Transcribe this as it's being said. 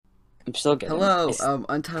I'm still getting. Hello,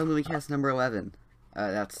 Untitled Movie Cast number 11.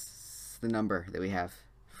 That's the number that we have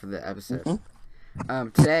for the episode. Mm-hmm.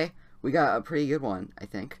 Today, we got a pretty good one, I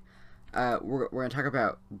think. We're going to talk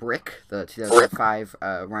about Brick, the 2005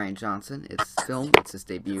 Rian Johnson. It's film. It's his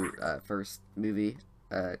debut first movie.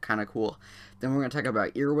 Kind of cool. Then we're going to talk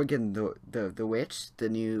about Earwig and the Witch, the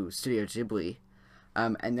new Studio Ghibli.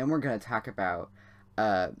 And then we're going to talk about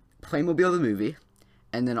Playmobil the movie.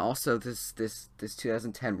 And then also this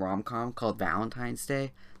 2010 rom-com called Valentine's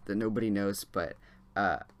Day that nobody knows, but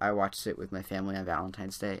I watched it with my family on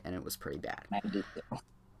Valentine's Day, and it was pretty bad. I did too.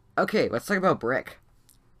 Okay, let's talk about Brick.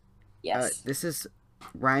 Yes. This is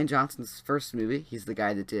Rian Johnson's first movie. He's the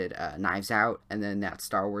guy that did Knives Out, and then that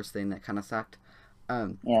Star Wars thing that kind of sucked. Yeah,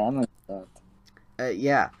 I'm sucked.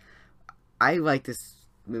 Yeah, I like this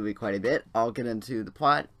movie quite a bit. I'll get into the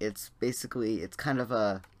plot. It's kind of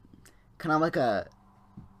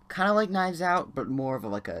like Knives Out, but more of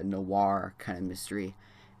like a noir kind of mystery.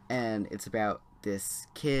 And it's about this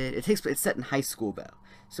kid. It's set in high school though,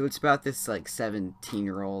 so it's about this like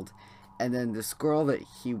 17-year-old, and then this girl that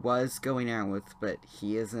he was going out with, but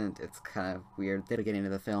he isn't. It's kind of weird. They don't get into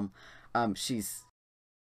the film. She's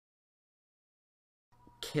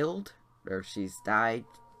killed or she's died,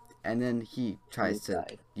 and then he tries to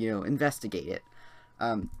investigate it.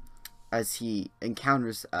 As he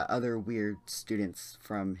encounters other weird students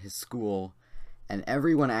from his school, and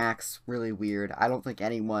everyone acts really weird. I don't think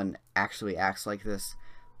anyone actually acts like this,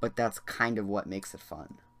 but that's kind of what makes it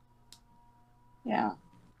fun. Yeah.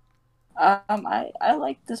 I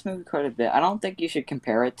like this movie quite a bit. I don't think you should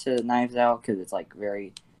compare it to Knives Out because it's like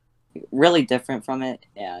really different from it,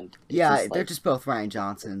 and yeah, they're just both Rian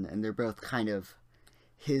Johnson, and they're both kind of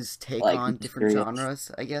his take like on different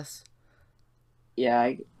genres, I guess.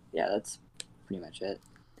 Yeah, that's pretty much it.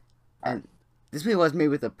 And this movie was made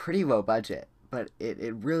with a pretty low budget, but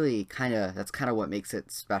it really that's kind of what makes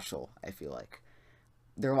it special, I feel like.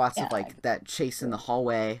 There are lots of like that chase in the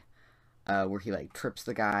hallway where he like trips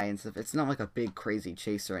the guy and stuff. It's not like a big crazy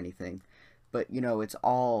chase or anything, but it's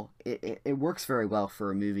all it works very well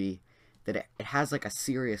for a movie that it has like a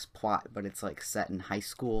serious plot, but it's like set in high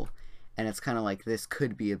school, and it's kind of like this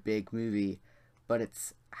could be a big movie, but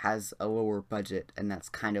it's has a lower budget, and that's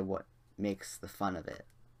kind of what makes the fun of it,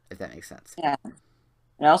 if that makes sense. Yeah.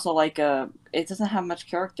 And also, like, it doesn't have much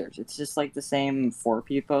characters. It's just, like, the same four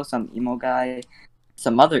people, some emo guy,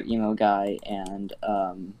 some other emo guy, and,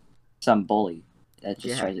 some bully that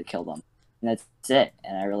just tries to kill them. And that's it.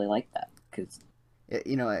 And I really like that, because... It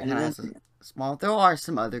kind of has a small... There are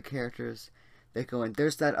some other characters that go in.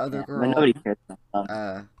 There's that other girl. But nobody cares about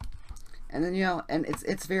them. And then, and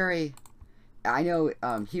it's very... I know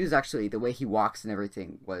he was actually, the way he walks and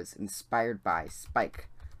everything was inspired by Spike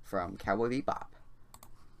from Cowboy Bebop.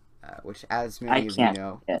 Which, as many of you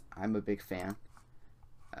know, I'm a big fan.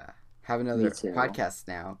 Have another podcast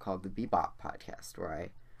now called the Bebop Podcast, where I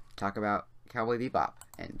talk about Cowboy Bebop,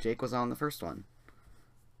 and Jake was on the first one.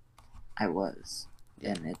 I was,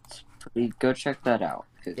 and it's pretty. Go check that out.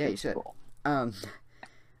 Yeah, you should. Cool.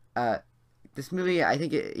 This movie, I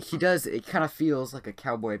think it kind of feels like a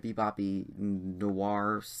Cowboy Bebop-y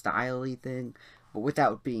noir style-y thing, but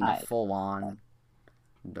without being a full-on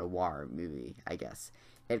noir movie, I guess.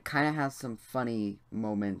 It kind of has some funny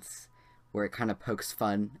moments where it kind of pokes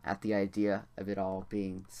fun at the idea of it all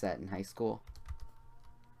being set in high school.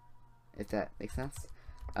 If that makes sense.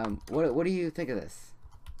 What do you think of this?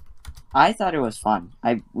 I thought it was fun.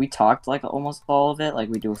 We talked like almost all of it, like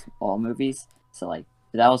we do with all movies. So like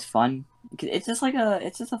that was fun. It's just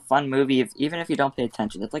a fun movie. Even if you don't pay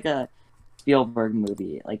attention, it's like a Spielberg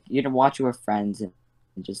movie. Like you can watch it with friends and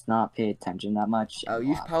just not pay attention that much. Oh,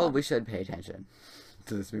 you probably should pay attention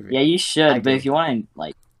to this movie. Yeah, you should. But if you want to,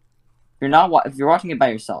 like, if you're watching it by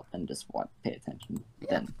yourself, then just pay attention.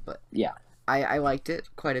 Yeah, I liked it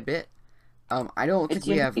quite a bit. I don't think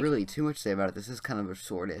we have really too much to say about it. This is kind of a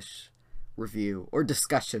shortish review or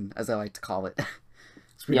discussion, as I like to call it.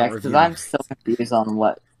 Yeah, because I'm still confused on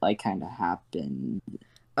what kind of happened.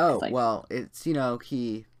 Oh, well, it's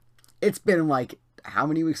it's been like how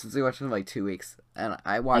many weeks since we watched it? Like 2 weeks, and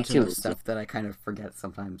I watch enough stuff that I kind of forget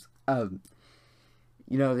sometimes.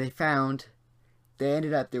 They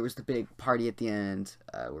ended up, there was the big party at the end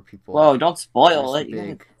where people. Whoa! Don't spoil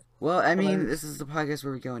it. Well, I mean, this is the podcast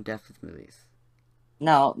where we go in depth with movies.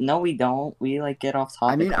 No, we don't. We get off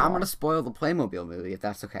topic. I mean, I'm gonna spoil the Playmobil movie if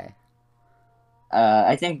that's okay.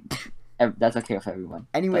 I think that's okay with everyone.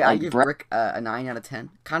 Anyway, I give Brick a 9 out of 10.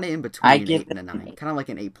 Kind of in between an 8 and a 9. Kind of like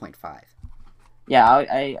an 8.5. Yeah,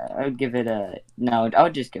 I would give it I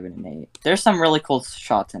would just give it an 8. There's some really cool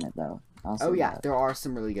shots in it, though. Oh, yeah, there are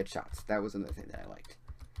some really good shots. That was another thing that I liked.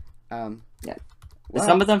 Yeah. Well,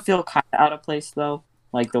 Some of them feel kind of out of place though.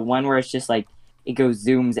 Like the one where it's just like it goes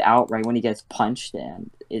zooms out right when he gets punched,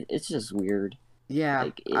 and it's just weird. yeah.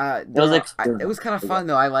 Like it was It extreme. was kind of fun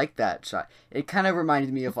though. I liked that shot. It kind of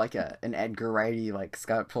reminded me of like an Edgar Wrighty, like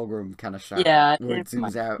Scott Pilgrim kind of shot Yeah, where it it zooms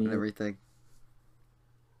reminds out and me, everything.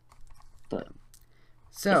 but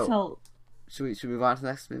it So, felt should we move on to the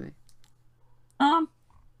next movie? um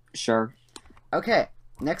sure. Okay,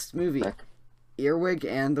 next movie, Rick. Earwig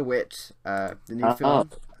and the Witch, the new Oh, film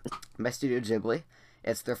by Studio Ghibli.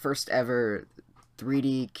 It's their first ever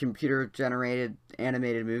 3D computer generated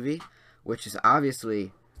animated movie, which is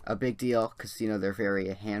obviously a big deal because they're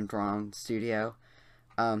very hand drawn studio.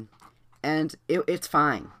 Um, and it's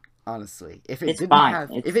fine, honestly. it's fine.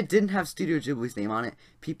 If It's it didn't have Studio Ghibli's name on it,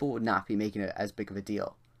 people would not be making it as big of a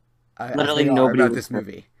deal as literally they are nobody about would this care.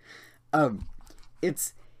 movie. Um,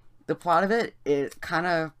 it's the plot of it.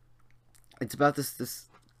 It's about this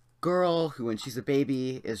girl who, when she's a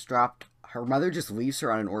baby, is dropped. Her mother just leaves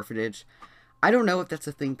her on an orphanage. I don't know if that's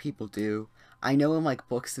a thing people do. I know in like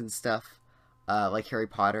books and stuff, like Harry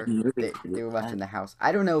Potter, Movies to they do were left that. in the house.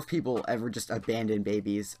 I don't know if people ever just abandon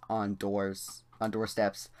babies on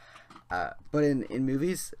doorsteps. But in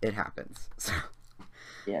movies, it happens. So,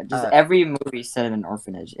 Yeah, just uh, every movie set in an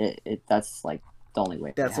orphanage. It that's like the only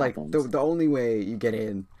way it that's like happens. the only way you get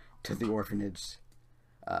in to the orphanage.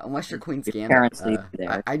 Unless you're Queen's Your Gambit. parents leave you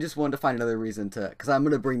there. I just wanted to find another reason to, because I'm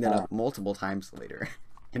going to bring that Uh, up multiple times later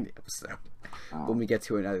in the episode when oh, we get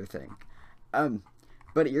to another thing. Um,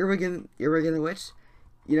 but Earwig and the Witch,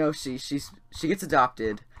 she gets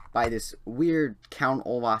adopted by this weird Count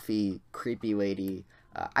Olafy creepy lady.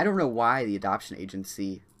 I don't know why the adoption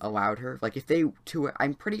agency allowed her. Like,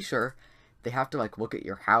 I'm pretty sure they have to like look at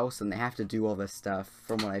your house and they have to do all this stuff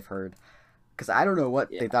from what I've heard. Because I don't know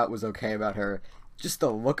what yeah. they thought was okay about her. Just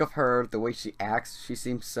the look of her, the way she acts, she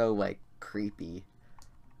seems so like creepy.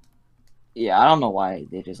 Yeah, I don't know why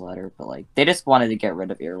they just let her, but like they just wanted to get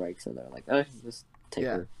rid of Earwig, so they're like, oh, just take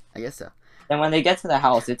Yeah, her. I guess so. And when they get to the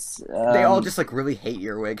house, it's They all just like really hate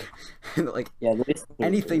Earwig, like yeah, they just hate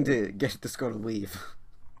anything Earwig. to get this girl to leave.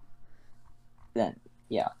 Then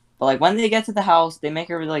yeah, but like when they get to the house, they make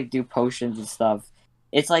her like do potions and stuff.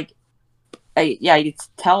 It's like, yeah, you could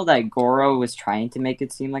tell that Goro was trying to make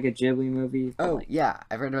it seem like a Ghibli movie, but Oh like yeah,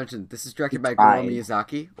 I forgot to mention this is he directed by Goro tried.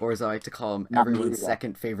 Miyazaki, or as I like to call him, Not everyone's Miyazaki.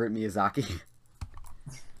 second favorite Miyazaki.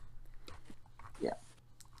 Yeah,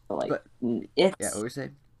 but like But yeah, it's what were you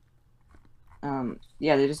saying?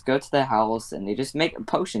 yeah, they just go to the house and they just make a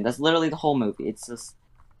potion. That's literally the whole movie. It's just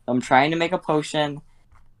I'm trying to make a potion,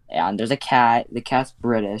 and there's a cat. The cat's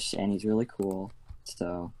British and he's really cool.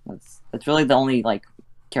 So that's really the only like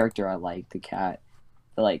character I like, the cat.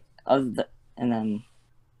 But like and then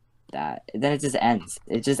then it just ends.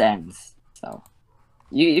 It just ends. So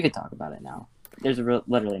you could talk about it now. There's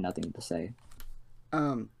literally nothing to say.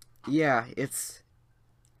 Yeah, it's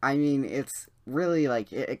really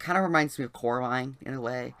like it kind of reminds me of Coraline in a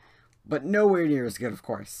way, but nowhere near as good, of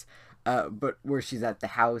course. But where she's at the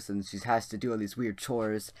house and she has to do all these weird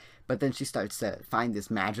chores, but then she starts to find this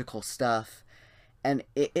magical stuff, and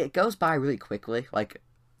it goes by really quickly. Like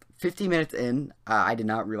 50 minutes in, I did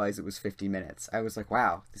not realize it was 50 minutes. I was like,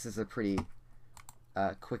 wow, this is a pretty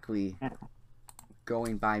quickly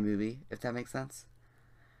going by movie, if that makes sense.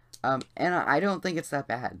 And I don't think it's that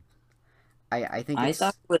bad. I think I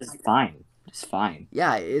thought it was fine. It's fine.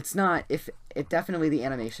 yeah, it's not, if it definitely, the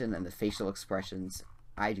animation and the facial expressions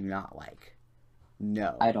I do not like.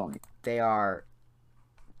 No, I don't. they are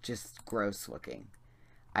just gross looking.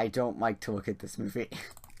 I don't like to look at this movie.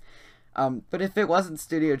 But if it wasn't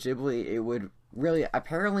Studio Ghibli, it would really,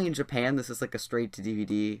 apparently in Japan this is like a straight to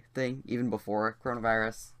DVD thing even before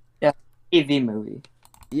coronavirus. Yeah, TV movie.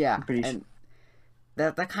 Yeah, I'm pretty sure. and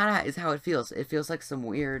that kind of is how it feels. It feels like some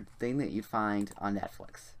weird thing that you'd find on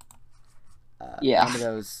Netflix. Yeah. One of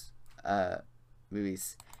those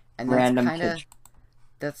movies, and Random that's kind of pitch.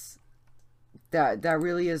 that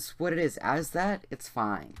really is what it is. As that, it's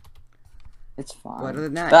fine. It's fine. But other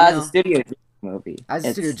than that, But as a Studio Ghibli movie, as a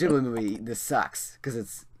it's Studio Ghibli movie, this sucks because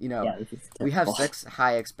it's yeah, this is we have terrible. such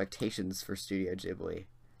high expectations for Studio Ghibli.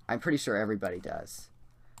 I'm pretty sure everybody does.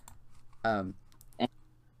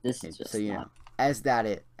 This is just So not. as that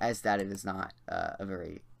it is not a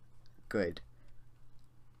very good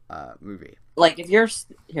movie. Like if you're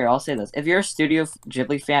here, I'll say this: if you're a Studio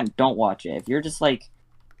Ghibli fan, don't watch it. If you're just like,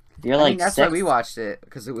 if you're I like mean, that's why we watched it,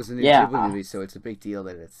 because it was a new Yeah. Ghibli movie, so it's a big deal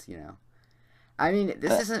that it's I mean,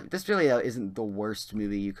 this really isn't the worst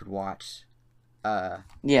movie you could watch.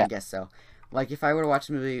 yeah, I guess so. Like if I were to watch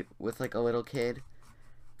a movie with like a little kid,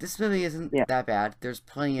 this movie isn't Yeah. that bad. There's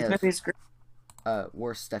plenty this of movie's great.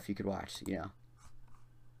 worst stuff you could watch, you know.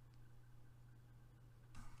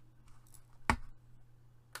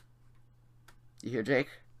 You hear Jake?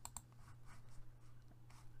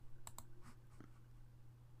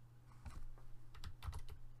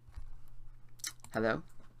 Hello?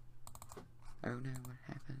 Oh no, what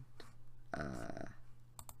happened?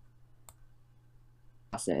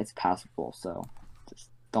 It's passable, so just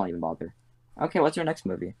don't even bother. Okay, what's your next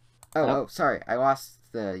movie? Oh, sorry. I lost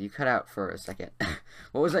you cut out for a second.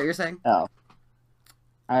 What was that you're saying? Oh.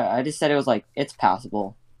 I just said it was like, it's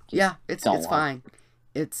passable. Just yeah, it's watch fine.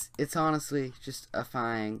 It's honestly just a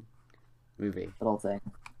fine movie. little thing.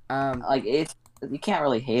 Like, you can't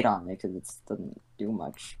really hate on it because it doesn't do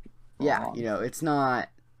much. Yeah, you know, it's not.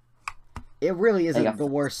 It really isn't Like the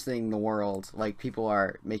worst thing in the world. Like, people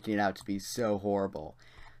are making it out to be so horrible.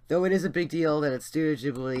 Though it is a big deal that it's Studio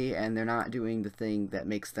Ghibli and they're not doing the thing that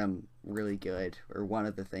makes them really good, or one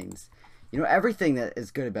of the things. You know, everything that is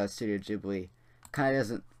good about Studio Ghibli kind of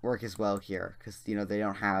doesn't work as well here because, you know, they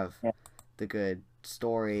don't have the good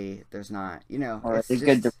story. There's not, you know, or it's the just,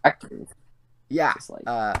 good directors. yeah.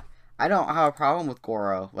 Like, I don't have a problem with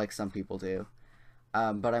Goro like some people do,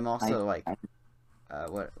 but I'm also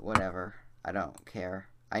whatever. I don't care.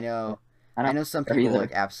 I know some people either.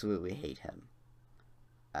 like absolutely hate him.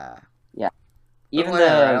 Yeah. Even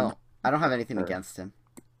whatever, I don't have anything against him.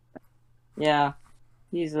 Yeah.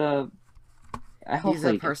 He's a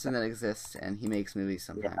person that exists and he makes movies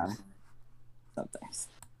sometimes. Yeah. Sometimes.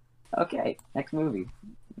 Okay, next movie.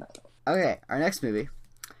 Okay, our next movie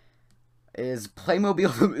is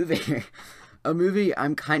Playmobil the movie. A movie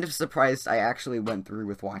I'm kind of surprised I actually went through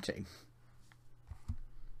with watching.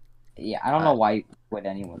 Yeah, I don't know why would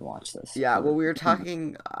anyone watch this. Yeah, well, we were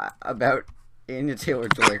talking about Anya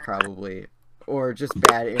Taylor-Joy probably, or just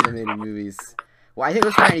bad animated movies. Well, I think I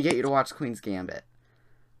was trying to get you to watch Queen's Gambit.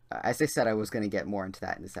 As I said, I was going to get more into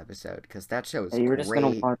that in this episode because that show is great, just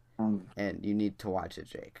gonna watch, and you need to watch it,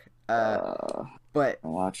 Jake. But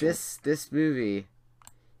this movie,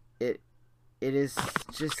 it is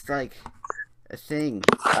just like a thing.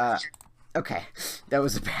 Okay, that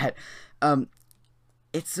was bad.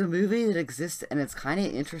 It's a movie that exists, and it's kind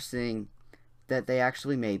of interesting that they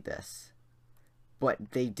actually made this,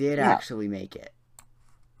 but they did actually make it.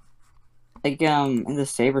 Like in the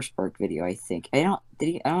Saberspark video, I think I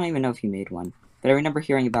don't even know if he made one, but I remember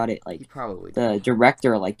hearing about it. Like, he probably the did.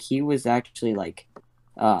 director, like, he was actually like,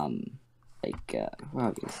 what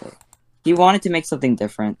would you say? He wanted to make something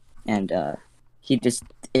different, and it just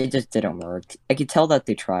didn't work. I could tell that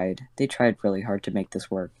they tried really hard to make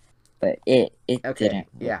this work, but it didn't.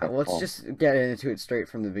 Yeah, let's just get into it straight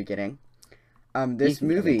from the beginning. This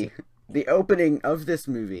movie, the opening of this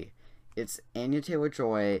movie, it's Anya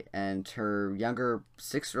Taylor-Joy and her younger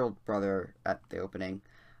 6-year-old brother at the opening,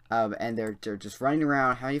 and they're just running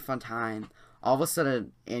around having a fun time. All of a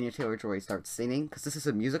sudden, Anya Taylor-Joy starts singing because this is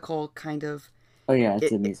a musical, kind of. Oh yeah,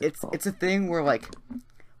 it's a musical. It's a thing where, like,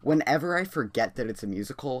 whenever I forget that it's a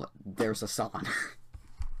musical, there's a song.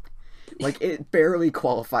 Like, it barely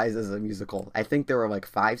qualifies as a musical. I think there were like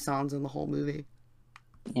 5 songs in the whole movie.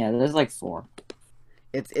 Yeah, there's like 4.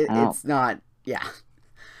 It's not. Yeah.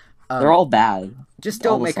 They're all bad. Just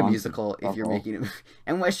don't make a musical if you're making it,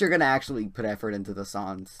 unless you're gonna actually put effort into the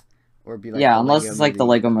songs, or be like unless it's like the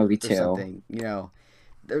Lego Movie 2. Something, you know,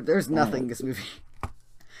 there's nothing in this movie.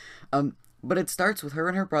 But it starts with her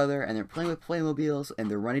and her brother, and they're playing with Playmobiles, and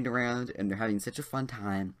they're running around, and they're having such a fun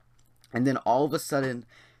time, and then all of a sudden,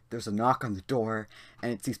 there's a knock on the door,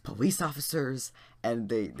 and it's these police officers, and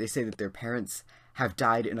they say that their parents have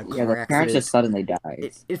died in a car accident. Parents just suddenly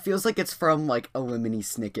died. It feels like it's from like a Lemony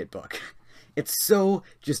Snicket book. It's so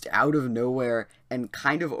just out of nowhere and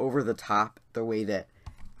kind of over the top the way that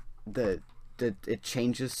it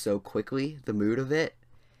changes so quickly, the mood of it.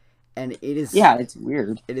 And it is it's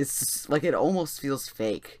weird. It is like, it almost feels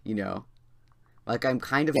fake, you know? Like, I'm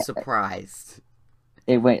kind of surprised.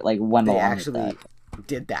 They actually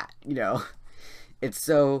did that, you know? It's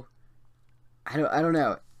so I don't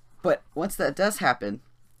know. But once that does happen,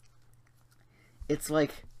 it's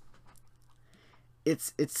like it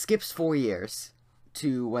skips 4 years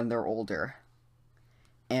to when they're older,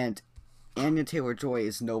 and Anya Taylor-Joy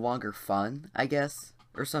is no longer fun, I guess,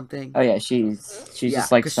 or something. Oh yeah, she's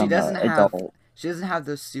just like some adult. She doesn't have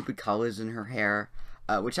those stupid colors in her hair,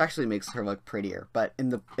 which actually makes her look prettier. But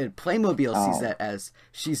in Playmobil sees that as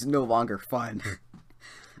she's no longer fun.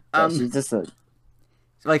 She's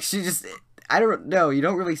just I don't know, you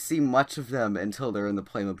don't really see much of them until they're in the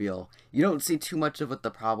Playmobil. You don't see too much of what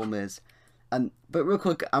the problem is. But real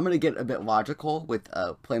quick, I'm going to get a bit logical with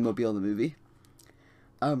Playmobil the movie.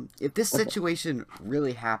 If this situation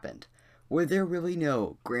really happened, were there really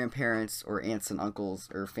no grandparents or aunts and uncles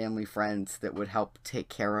or family friends that would help take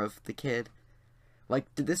care of the kid? Like,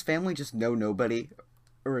 did this family just know nobody,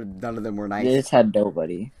 or none of them were They nice? just had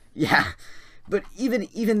nobody. Yeah, but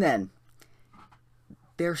even then,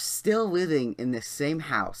 they're still living in the same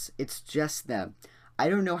house. It's just them. I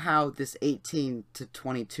don't know how this 18 to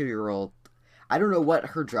 22-year-old, I don't know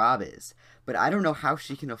what her job is, but I don't know how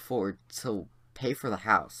she can afford to pay for the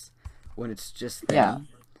house when it's just Yeah. them.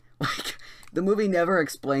 Like, the movie never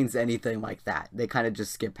explains anything like that. They kind of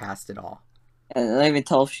just skip past it all. And they don't even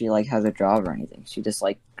tell if she like has a job or anything. She just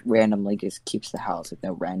like randomly just keeps the house with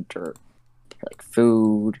no rent or like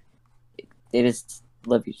food. They just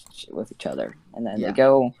live with each other, and then they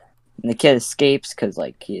go. And the kid escapes because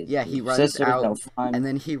like he runs sister's out, no fun. and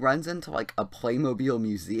then he runs into like a Playmobil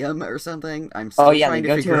museum or something. I'm still trying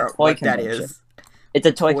to figure out what that is. It's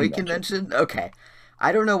a toy convention. Okay,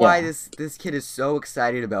 I don't know why this kid is so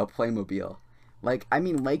excited about Playmobil. Like, I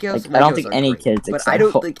mean, Legos. Like, I don't think any great, kid's but excited. I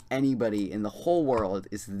don't think anybody in the whole world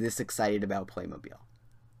is this excited about Playmobil.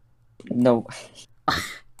 No.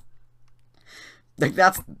 Like,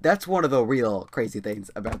 that's one of the real crazy things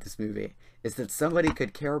about this movie, is that somebody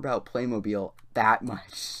could care about Playmobil that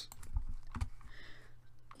much.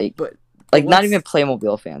 But like, not even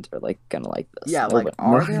Playmobil fans are like gonna like this. Yeah, like,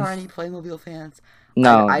 are there any Playmobil fans?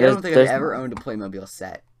 No, I don't think I've ever owned a Playmobil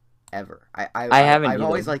set. Ever. I haven't. I've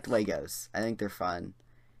always liked Legos. I think they're fun,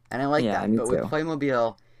 and I like that. But with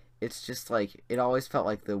Playmobil, it's just like, it always felt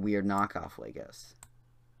like the weird knockoff Legos.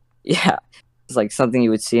 Yeah, it's like something you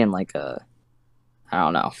would see in like a, I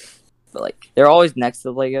don't know, but like they're always next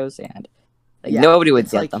to the Legos, and like nobody would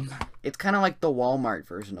get them. It's kind of like the Walmart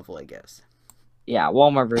version of Legos. Yeah,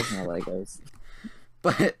 Walmart version of Legos.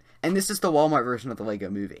 And this is the Walmart version of the Lego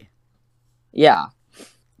Movie. Yeah,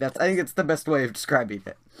 I think it's the best way of describing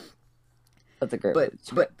it. That's a great.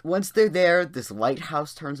 But once they're there, this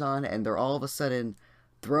lighthouse turns on, and they're all of a sudden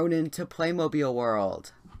thrown into Playmobil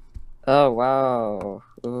world. Oh wow!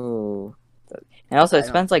 Ooh, and also it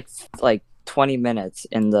spends like 20 minutes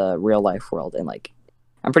in the real life world, and like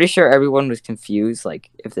I'm pretty sure everyone was confused,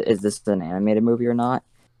 like is this an animated movie or not?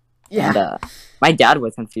 Yeah. And, my dad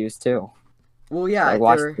was confused too. Well, yeah,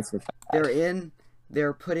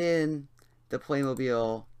 they're put in the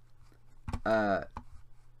Playmobil.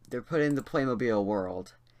 They're put in the Playmobil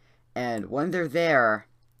world, and when they're there,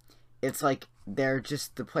 it's like they're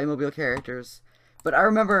just the Playmobil characters. But I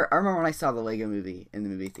remember when I saw the Lego Movie in the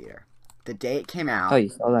movie theater. The day it came out. Oh, you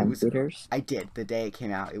saw that in theaters? I did. The day it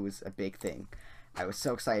came out, it was a big thing. I was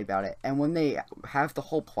so excited about it. And when they have the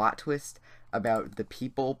whole plot twist about the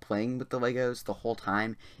people playing with the Legos the whole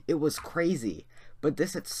time, it was crazy. But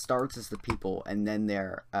it starts as the people, and then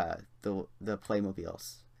they're the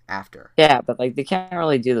Playmobiles after. Yeah, but like they can't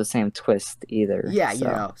really do the same twist either. Yeah,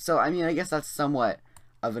 so. So I mean, I guess that's somewhat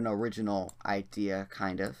of an original idea,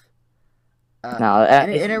 kind of.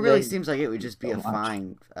 And it really seems like it would just be a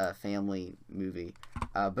fine family movie,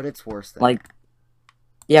 but it's worse than like.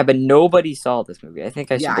 Yeah, but nobody saw this movie. I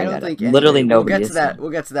think I should. Yeah, I don't think literally nobody.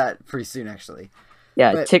 We'll get to that pretty soon, actually.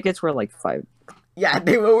 Yeah, tickets were like $5. Yeah,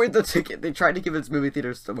 they lowered the ticket. They tried to give its movie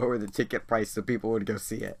theaters to lower the ticket price so people would go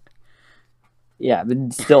see it. Yeah,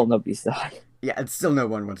 but still nobody saw it. Yeah, and still no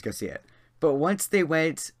one went to go see it. But once they were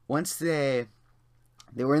in the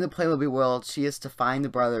Playmobil world, she is to find the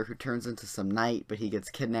brother who turns into some knight, but he gets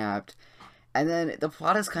kidnapped. And then the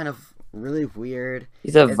plot is kind of really weird.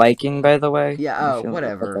 He's a Viking, by the way. Yeah,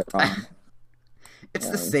 whatever. It's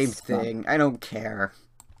the same thing. I don't care.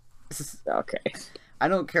 Okay. I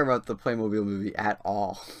don't care about the Playmobil movie at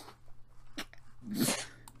all.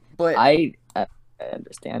 But I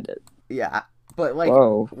understand it. Yeah, but like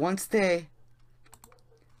once they're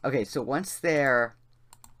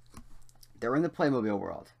in the Playmobil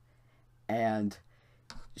world, and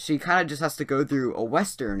she kind of just has to go through a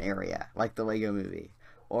Western area like the Lego Movie,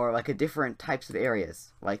 or like a different types of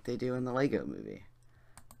areas like they do in the Lego Movie.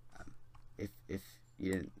 If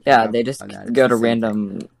you didn't, they just go to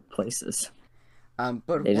random places.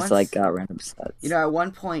 But they just like got random sets. You know, at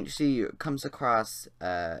one point she comes across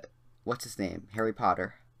what's his name, Harry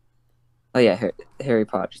Potter. Oh yeah, Harry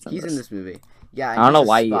Potter. He's in this movie. Yeah, I don't know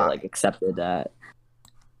why you like accepted that.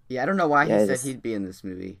 Yeah, I don't know why he said he'd be in this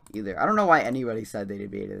movie either. I don't know why anybody said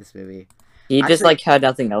they'd be in this movie. He just like had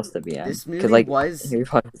nothing else to be in. This movie Harry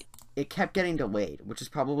Potter. It kept getting delayed, which is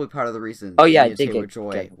probably part of the reason. Oh yeah,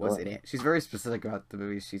 Taylor-Joy was in it. She's very specific about the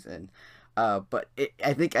movies she's in. But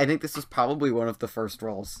I think this was probably one of the first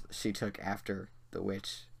roles she took after The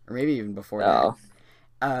Witch, or maybe even before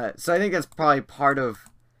that. So I think that's probably part of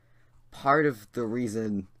the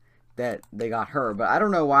reason that they got her, but I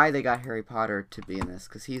don't know why they got Harry Potter to be in this,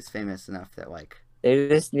 because he's famous enough that, like... They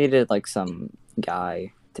just needed, like, some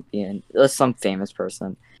guy to be in. Some famous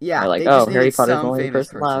person. Yeah, they're like, they just oh, Harry needed Potter's the some only famous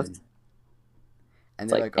person left. And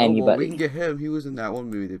It's they're like like, oh, well, we anybody. can get him. He was in that one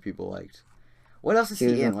movie that people liked. What else is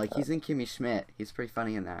he in? Like, he's in Kimmy Schmidt. He's pretty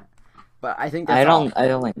funny in that. But I think that's I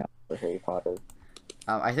don't like know Harry Potter.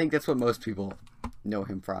 I think that's what most people know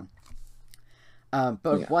him from.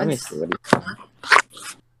 But Yeah, once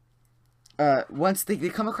once they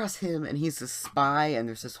come across him, and he's a spy, and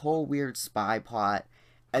there's this whole weird spy plot.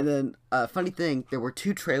 And then, funny thing, there were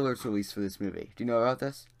 2 trailers released for this movie. Do you know about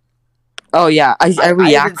this? Oh yeah, I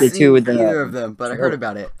reacted to either of them, but I heard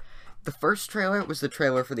about it. The first trailer was the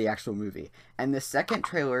trailer for the actual movie, and the second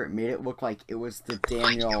trailer made it look like it was the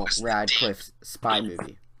Daniel Radcliffe spy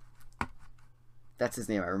movie. That's his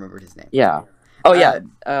name. I remembered his name. Yeah. Oh yeah.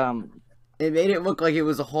 It made it look like it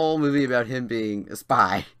was a whole movie about him being a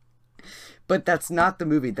spy, but that's not the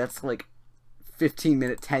movie. That's like 10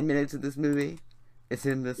 minutes of this movie. It's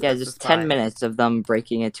him. Yeah, just 10 minutes of them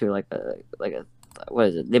breaking into like a what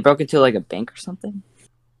is it? They broke into like a bank or something.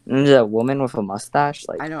 And there's a woman with a mustache.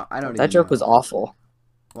 Like I don't. That joke was awful.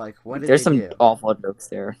 Like what? There's some awful jokes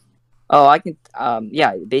there. Oh, I can.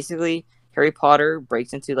 Yeah. Basically, Harry Potter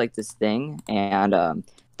breaks into like this thing, and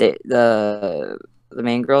the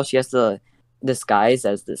main girl, she has to disguise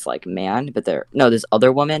as this like man, but this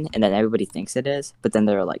other woman, and then everybody thinks it is. But then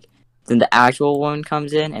then the actual woman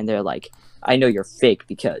comes in, and they're like, I know you're fake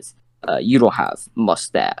because you don't have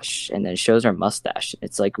mustache, and then shows her mustache.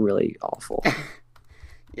 It's like really awful.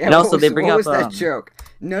 Yeah, and also they bring what up was that joke?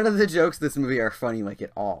 None of the jokes in this movie are funny like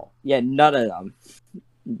at all. Yeah, none of them.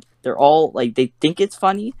 They're all like they think it's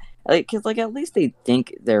funny, like because like at least they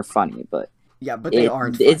think they're funny, but yeah, but they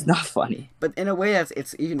aren't. Funny. It's not funny. But in a way,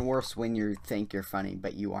 it's even worse when you think you're funny,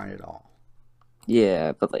 but you aren't at all.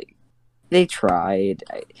 Yeah, but like they tried.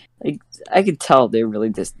 I could tell they really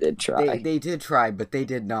just did try. They did try, but they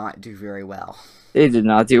did not do very well. They did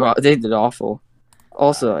not do. They did awful.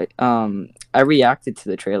 Also, I reacted to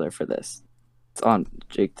the trailer for this. It's on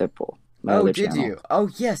Jake Dipple. Oh, did you? Oh,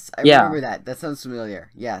 yes. I remember that. That sounds familiar.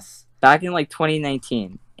 Yes. Back in like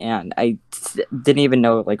 2019, and I didn't even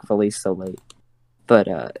know it like released so late. But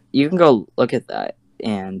you can go look at that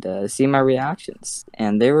and see my reactions,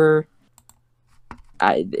 and they were.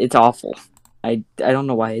 It's awful. I don't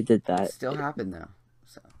know why I did that. It still happened though.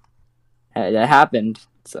 So. It happened.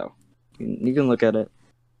 So you can look at it.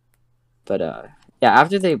 But yeah,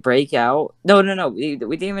 after they break out, no, we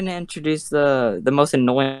didn't even introduce the most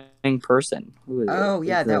annoying person. Oh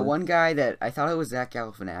yeah, that one guy that I thought it was Zach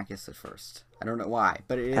Galifianakis at first. I don't know why,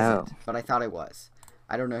 but it isn't. Oh. But I thought it was.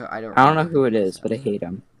 I don't know. I don't know who it is, but I hate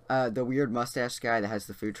him. The weird mustache guy that has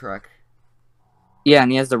the food truck. Yeah,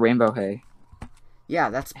 and he has the rainbow hay. Yeah,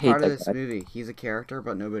 that's part of this movie. He's a character,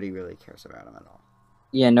 but nobody really cares about him at all.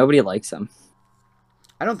 Yeah, nobody likes him.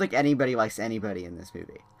 I don't think anybody likes anybody in this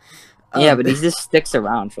movie. Yeah, but he just sticks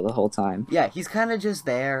around for the whole time. Yeah, he's kind of just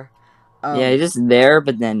there. Yeah, he's just there,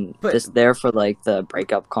 but just there for like the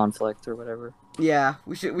breakup conflict or whatever. Yeah,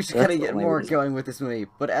 we should kind of get more going with this movie.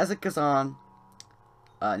 But as it goes on,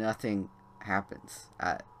 nothing happens.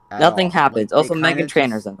 Nothing happens. Also, Meghan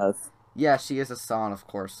Trainor's in this. Yeah, she is a song, of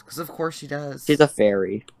course. Because of course she does. She's a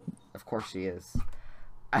fairy. Of course she is.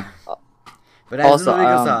 But as the movie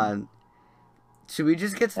goes on, should we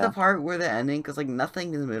just get to the part where the ending? Because like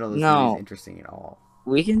nothing in the middle of this movie is interesting at all.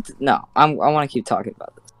 We can. I want to keep talking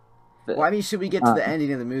about this. But, well, I mean, should we get to the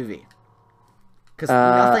ending of the movie? Because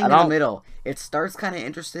nothing in the middle. It starts kind of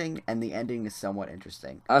interesting, and the ending is somewhat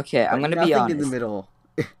interesting. Okay, I'm gonna be honest. Nothing in the middle.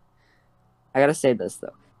 I gotta say this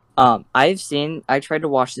though. I tried to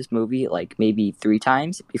watch this movie like maybe 3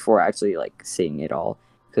 times before actually like seeing it all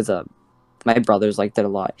because my brothers liked it a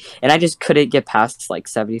lot, and I just couldn't get past like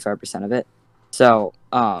 75% of it. So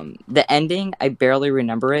the ending, I barely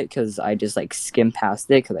remember it because I just like skimmed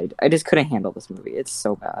past it because I just couldn't handle this movie. It's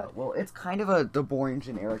so bad. Well, it's kind of the boring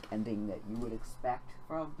generic ending that you would expect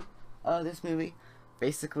from this movie.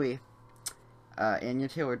 Basically, Anya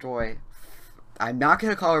Taylor-Joy. I'm not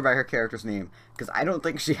gonna call her by her character's name because I don't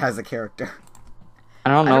think she has a character. I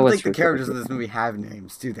don't think the characters in this movie have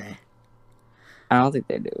names, do they? I don't think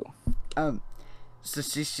they do. So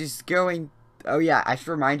she's going. Oh yeah, I should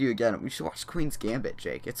remind you again. We should watch Queen's Gambit,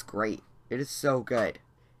 Jake. It's great. It is so good.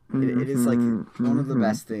 It is like one of the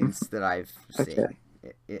best things that I've seen.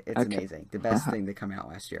 It's amazing. The best thing to come out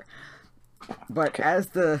last year. But as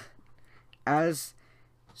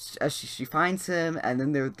she finds him, and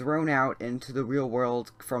then they're thrown out into the real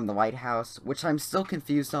world from the lighthouse, which I'm still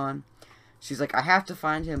confused on. She's like, I have to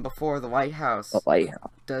find him before the lighthouse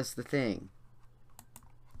does the thing.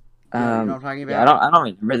 You know what I'm talking Yeah, about? I don't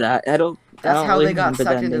remember that. I That's don't how really they got remember the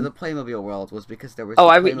sucked into ending. the Playmobil world, was because there was Oh,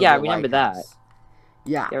 the yeah, I Playmobil remember that. lighthouse.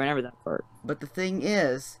 Yeah, Yeah, I remember that part. but the thing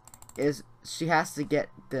is she has to get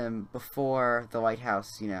them before the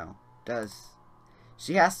lighthouse, does.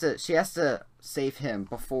 She has to save him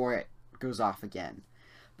before it goes off again.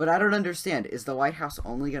 But I don't understand. Is the lighthouse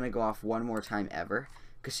only going to go off one more time ever?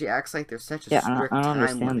 Because she acts like there's such a Yeah, strict I don't time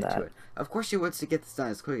understand limit to that. it. Of course she wants to get this done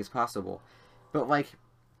as quick as possible. But, like,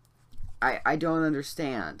 I don't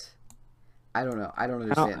understand. I don't know. I don't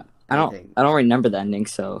understand anything. I don't remember the ending,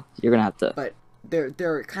 so you're gonna have to. But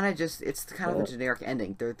they're kind of just, it's kind of a generic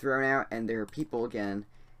ending. They're thrown out and they're people again,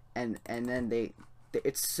 and then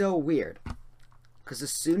it's so weird. Because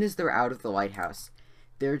as soon as they're out of the lighthouse,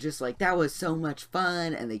 they're just like, that was so much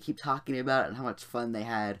fun, and they keep talking about it and how much fun they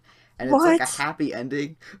had, and it's like a What? happy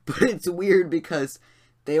ending, but it's weird because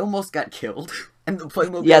they almost got killed in the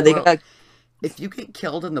Playmobil Yeah, they world. got. If you get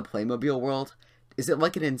killed in the Playmobil world, is it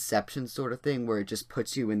like an Inception sort of thing where it just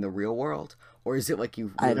puts you in the real world, or is it like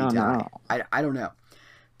you I really don't die? know. I don't know,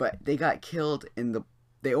 but they got killed in the.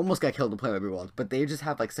 They almost got killed in the Playmobil world, but they just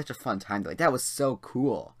had like such a fun time. Like, that was so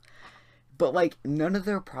cool. But, like, none of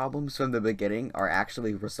their problems from the beginning are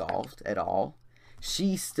actually resolved at all.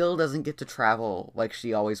 She still doesn't get to travel like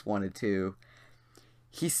she always wanted to.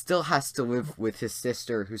 He still has to live with his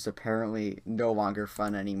sister, who's apparently no longer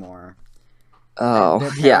fun anymore. And Oh,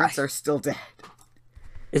 their yeah. parents are still dead.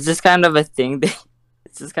 It's just kind of a thing.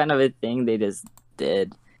 It's just kind of a thing they just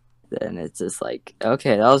did. Then it's just like,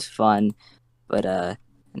 okay, that was fun, but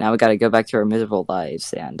now we got to go back to our miserable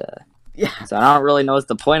lives, and Yeah. so I don't really know what's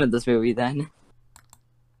the point of this movie then.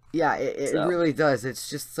 Yeah, it So. really does. It's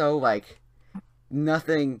just so, like,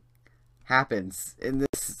 nothing happens in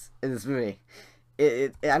this movie.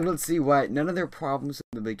 I don't see why none of their problems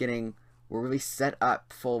in the beginning were really set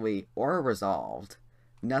up fully or resolved.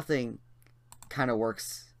 Nothing kind of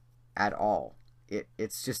works at all.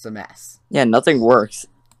 It's just a mess. Yeah, nothing works.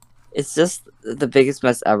 It's just the biggest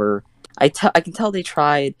mess ever. I can tell they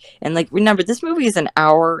tried, and like, remember, this movie is an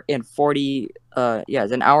hour and 40.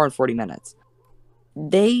 It's an hour and 40 minutes.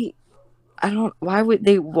 Why would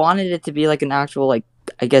they wanted it to be like an actual, like,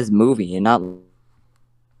 I guess, movie and not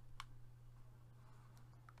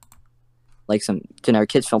like some generic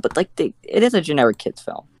kids film, but like it is a generic kids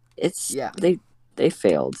film. Yeah. They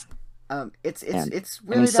failed. It's I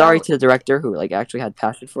really mean, sorry about, to the director who like actually had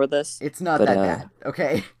passion for this. it's not but, that bad,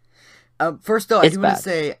 okay? First though, I It's do want bad. to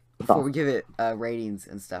say before we give it ratings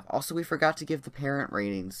and stuff. Also, we forgot to give the parent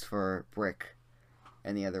ratings for Brick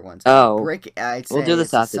and the other ones. Oh, Brick, I'd say we'll do this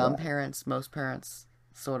it's after some that. parents, most parents,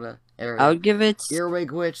 sort of area. I would give it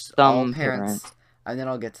Earwig, which all some parents, parent. and then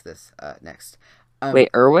I'll get to this next. Wait,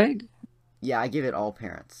 Earwig? Yeah, I give it all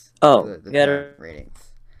parents. Oh, the yeah, parent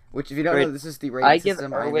ratings. Which, if you don't Great. know, this is the rating I give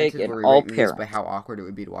system I Earwig invented an where we all rate movies by parent. how awkward it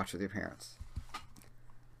would be to watch with your parents.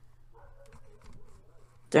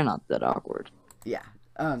 They're not that awkward. Yeah.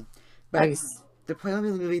 But I, the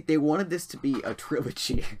Playmobil movie, they wanted this to be a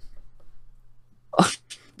trilogy.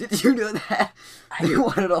 Did you know that? They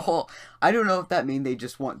wanted a whole... I don't know if that means they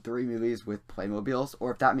just want 3 movies with Playmobiles,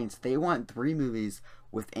 or if that means they want 3 movies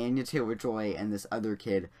with Anya Taylor-Joy and this other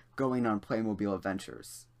kid going on Playmobil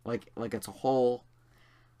adventures. Like it's a whole...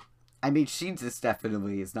 I mean, she just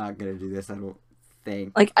definitely is not going to do this, I don't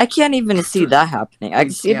think. like, I can't even see that happening. I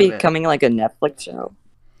can see it Damn it. becoming like a Netflix show.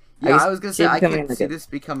 Yeah, I was going to say, I becoming could see like this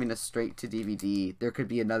becoming a straight-to-DVD. There could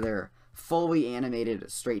be another fully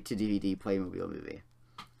animated straight-to-DVD Playmobil movie.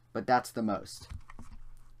 But that's the most.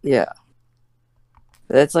 Yeah.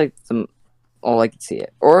 That's like all I can see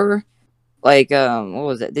it. Or like what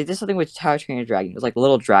was it? They did something with How to Train Your Dragon. It was like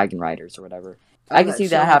Little Dragon Riders or whatever. I can see show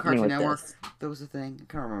that on happening Cartoon with Network, this. that was a thing.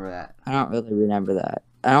 I can't remember that. I don't really remember that.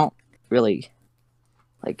 I don't really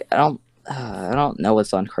like. I don't know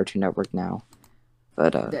what's on Cartoon Network now.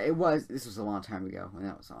 But This was a long time ago when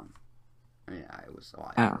that was on. I mean, it was a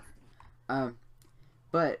lot. oh,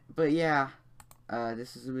 But yeah,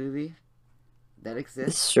 this is a movie that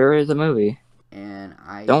exists, this sure is a movie. and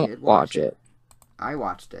I Don't did watch it. I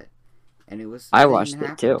watched it, and it was. I watched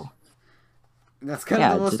it too. That's kind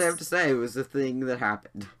of the most I have to say. It was a thing that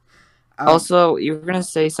happened. Also, you were gonna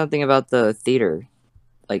say something about the theater,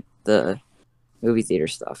 like the movie theater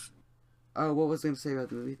stuff. Oh, what was I going to say about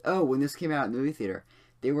the movie? Oh, when this came out in the movie theater,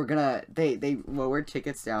 they were gonna they lowered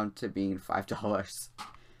tickets down to being $5.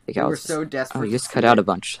 Like, They were so desperate. Oh, you just to cut see out it, a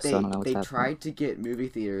bunch, so I don't know what's They happening. tried to get movie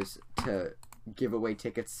theaters to give away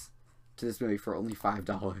tickets to this movie for only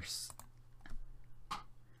 $5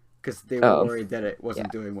 because they were worried that it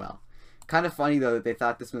wasn't doing well. Kind of funny though that they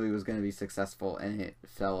thought this movie was going to be successful and it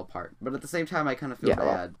fell apart. But at the same time, I kind of feel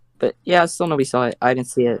bad. But yeah, still nobody saw it. I didn't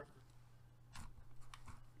see it.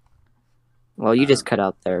 Well, you just cut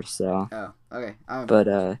out there, so. Oh, okay. But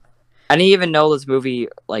I didn't even know this movie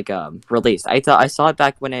like released. I thought I saw it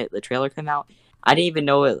back when the trailer came out. I didn't even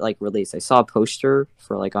know it like released. I saw a poster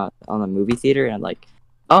for like on the movie theater, and I'm like,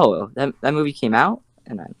 oh, that movie came out,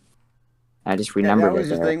 and I just remembered that was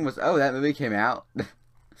it your there. thing was, oh, that movie came out.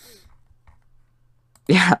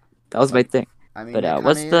 Yeah, that was my thing. I mean, But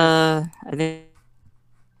what's the? I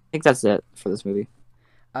think that's it for this movie.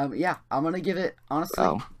 Yeah, I'm gonna give it, honestly,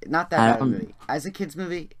 Oh, not that bad of a movie. As a kid's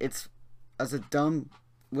movie, as a dumb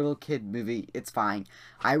little kid movie, it's fine.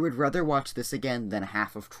 I would rather watch this again than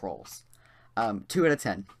half of Trolls. 2 out of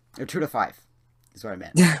 10, or 2 to 5 is what I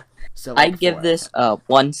meant. So like I'd give this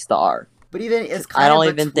 1 star. But even it's kind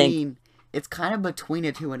of between, it's kind of between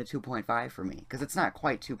a 2 and a 2.5 for me, because it's not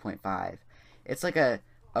quite 2.5. It's like a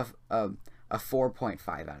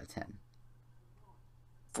 4.5 out of 10.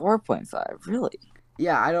 4.5, really?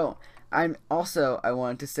 Yeah, I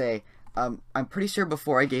wanted to say, I'm pretty sure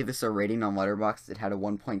before I gave this a rating on Letterboxd, it had a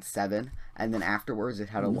 1.7, and then afterwards it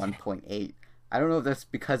had a 1.8. I don't know if that's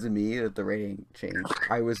because of me that the rating changed.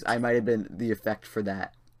 I might have been the effect for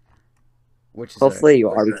that. Which is hopefully you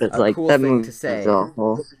are, because like cool that thing movie to say. is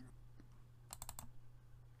awful.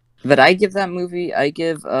 But I give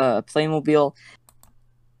Playmobil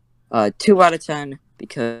 2 out of 10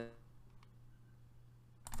 because.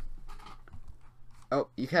 Oh,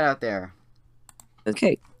 you cut out there.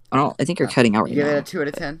 Okay, I think you're cutting out right now. You give it a 2 out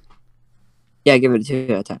of 10? Yeah, I give it a 2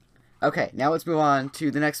 out of 10. Okay, now let's move on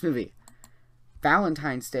to the next movie.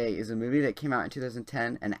 Valentine's Day is a movie that came out in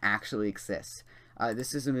 2010 and actually exists.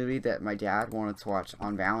 This is a movie that my dad wanted to watch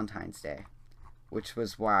on Valentine's Day, which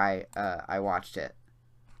was why I watched it.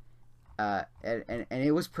 And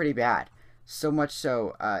it was pretty bad. So much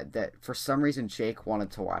so that for some reason Jake wanted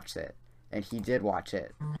to watch it, and he did watch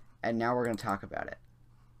it, and now we're going to talk about it.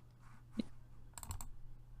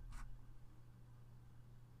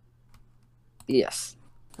 Yes.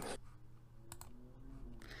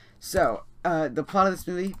 So, the plot of this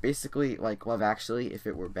movie, basically like Love Actually if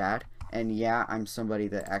it were bad. And yeah, I'm somebody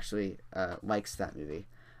that actually likes that movie.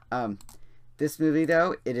 This movie,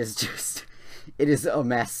 though, it is a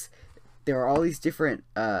mess. There are all these different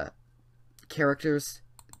characters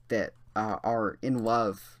that are in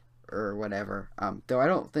love or whatever. Though I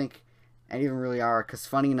don't think any of them really are, because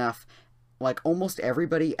funny enough, like almost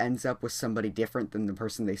everybody ends up with somebody different than the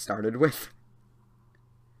person they started with.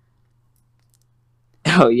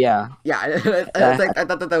 Oh, yeah. Yeah, I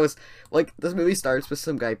thought that was, like, this movie starts with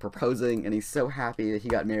some guy proposing, and he's so happy that he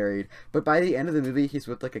got married, but by the end of the movie, he's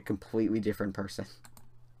with, like, a completely different person.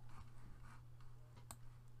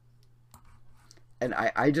 And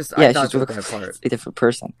I thought that part. A different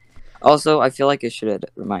person. Also, I feel like I should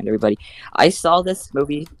remind everybody, I saw this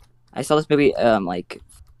movie, like,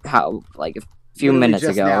 a few minutes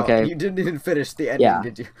ago, now. Okay? You didn't even finish the ending,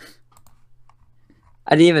 did you?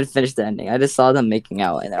 I didn't even finish the ending. I just saw them making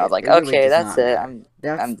out, and I was like, okay, that's it. I'm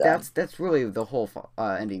done. That's really the whole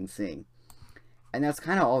ending scene. And that's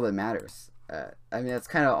kind of all that matters. I mean, that's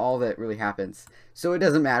kind of all that really happens. So it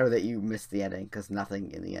doesn't matter that you missed the ending, because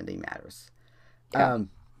nothing in the ending matters. Yeah.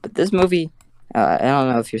 But this movie, I don't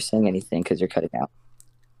know if you're saying anything because you're cutting out.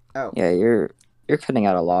 Oh. Yeah, you're cutting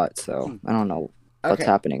out a lot, so I don't know what's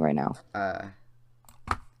happening right now.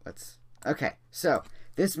 Okay, so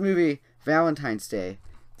this movie, Valentine's Day,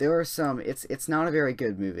 there are some, it's not a very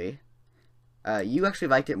good movie. You actually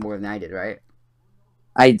liked it more than I did, right?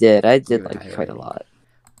 I did like it quite a lot.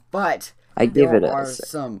 But there are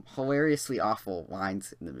some hilariously awful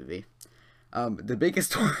lines in the movie. The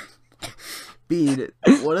biggest one being,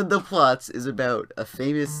 one of the plots is about a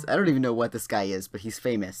famous, I don't even know what this guy is, but he's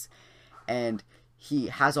famous. And he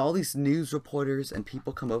has all these news reporters and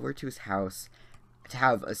people come over to his house to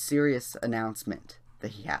have a serious announcement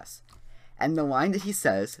that he has. And the line that he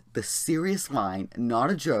says, the serious line, not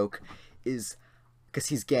a joke, is, because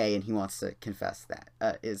he's gay and he wants to confess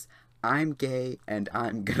that, is, I'm gay and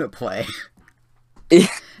I'm gonna play.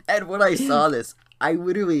 And when I saw this, I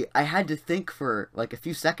had to think for like a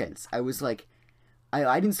few seconds. I was like,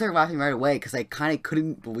 I didn't start laughing right away because I kind of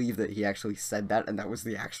couldn't believe that he actually said that and that was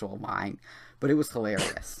the actual line. But it was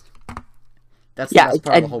hilarious. That's the best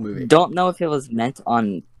part of the whole movie. I don't know if it was meant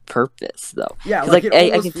on purpose, though. Yeah, like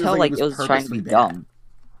I can tell like it was trying to be dumb.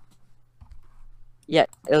 Yeah,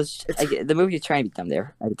 it was. The movie was trying to be dumb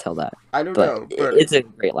there. I could tell that. I don't know, but it's a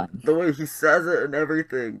great line. The way he says it and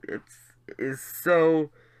everything, is so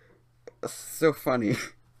funny.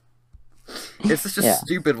 It's such a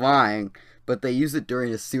stupid line, but they use it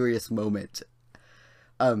during a serious moment.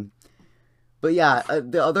 But yeah,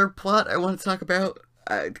 the other plot I want to talk about,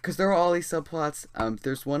 because there are all these subplots.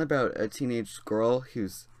 There's one about a teenage girl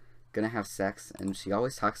who's gonna have sex, and she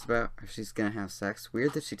always talks about if she's gonna have sex.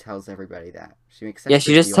 Weird that she tells everybody that. She makes such Yeah, a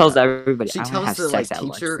she big just deal tells about it. everybody, She "I'm gonna tells have the sex at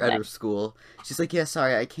lunch teacher at today." her school. She's like, "Yeah,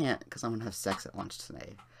 sorry, I can't because I'm gonna have sex at lunch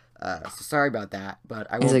today. So sorry about that, but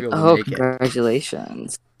I He's won't like, be able to "Oh, make it."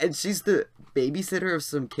 congratulations." And she's the babysitter of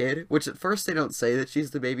some kid, which at first they don't say that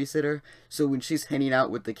she's the babysitter. So when she's hanging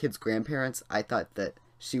out with the kid's grandparents, I thought that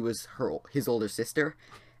she was his older sister,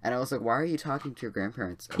 and I was like, "Why are you talking to your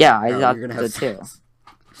grandparents Yeah, about I how thought you're gonna have that too. sex?"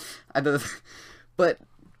 I thought,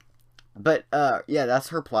 but yeah, that's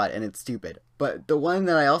her plot, and it's stupid. But the one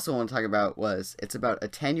that I also want to talk about was it's about a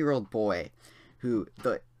 10-year-old boy, who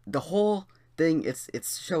the whole thing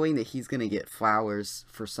it's showing that he's gonna get flowers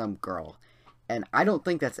for some girl. And I don't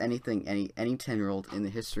think that's anything any 10-year-old in the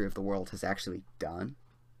history of the world has actually done.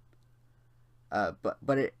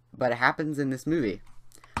 But it happens in this movie.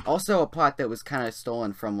 Also, a plot that was kind of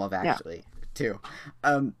stolen from Love Actually, too.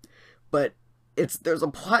 But there's a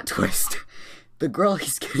plot twist. The girl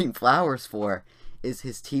he's getting flowers for is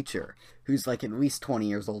his teacher, who's like at least 20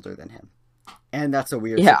 years older than him. And that's a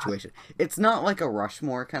weird situation. It's not like a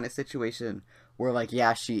Rushmore kind of situation where like,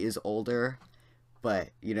 yeah, she is older, but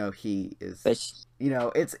you know he is. You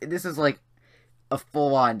know, this is like a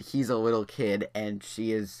full on. He's a little kid, and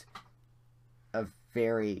she is a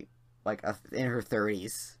very in her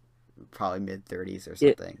 30s, probably mid-30s or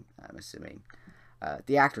something. I'm assuming.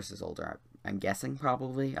 The actress is older. I'm guessing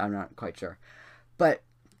probably. I'm not quite sure, but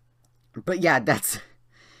yeah, that's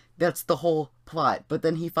the whole plot. But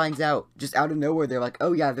then he finds out just out of nowhere. They're like,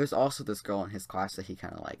 oh yeah, there's also this girl in his class that he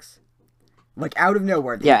kind of likes. Like out of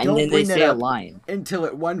nowhere. They don't and then bring they that say a up line until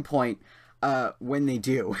at one point, when they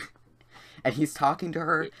do, and he's talking to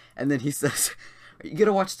her, and then he says, "Are you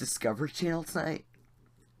gonna watch Discovery Channel tonight?"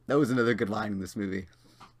 That was another good line in this movie.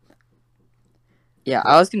 Yeah,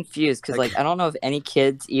 I was confused because like I don't know if any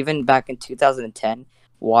kids even back in 2010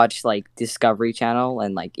 watched like Discovery Channel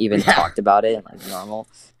and like even talked about it in like normal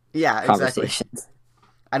conversations. Exactly.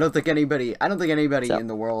 I don't think anybody So, in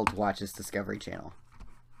the world watches Discovery Channel.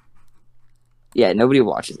 Yeah, nobody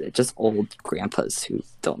watches it. Just old grandpas who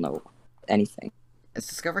don't know anything. Is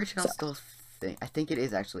Discovery Channel still a thing? I think it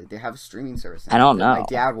is actually. They have a streaming service now I don't know. my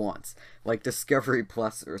dad wants, like Discovery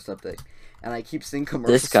Plus or something. And I keep seeing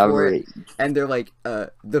commercials for it, and they're like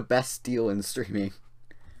the best deal in streaming.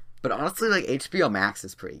 But honestly, like HBO Max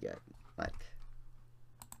is pretty good. Like,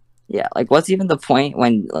 yeah, like what's even the point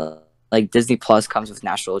when like Disney Plus comes with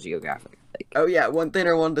National Geographic? Like, oh yeah, one thing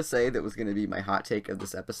I wanted to say that was going to be my hot take of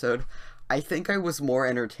this episode. I think I was more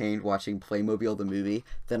entertained watching Playmobil the movie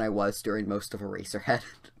than I was during most of Eraserhead.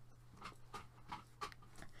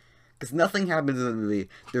 Because nothing happens in the movie.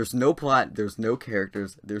 There's no plot. There's no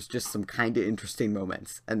characters. There's just some kind of interesting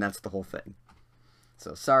moments. And that's the whole thing.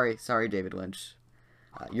 So, sorry, David Lynch.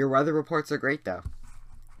 Your weather reports are great, though.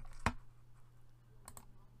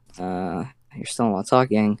 you're still not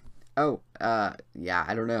talking. Oh, yeah,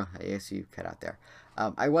 I don't know. I guess you cut out there.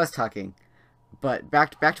 I was talking. But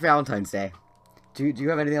back to Valentine's Day. Do you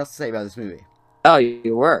have anything else to say about this movie? Oh,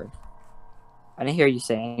 you were. I didn't hear you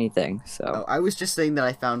say anything, so... Oh, I was just saying that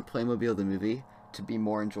I found Playmobil the movie to be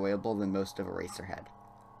more enjoyable than most of Eraserhead.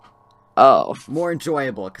 Oh. More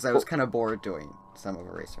enjoyable, because I was kind of bored doing some of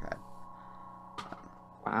Eraserhead.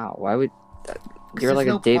 Wow, why would... You're like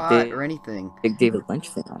no a plot or anything. Big David Lynch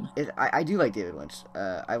fan. I do like David Lynch.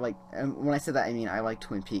 I like... And when I said that, I mean I like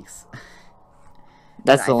Twin Peaks.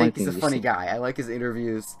 That's the only thing. I think he's a funny guy. I like his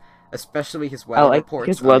interviews, especially his weather reports.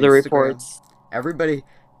 His weather reports. Everybody...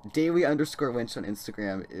 Daily_Lynch on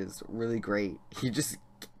Instagram is really great. He just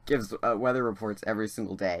gives weather reports every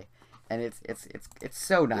single day, and it's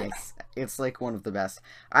so nice. Yeah. It's like one of the best.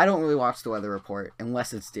 I don't really watch the weather report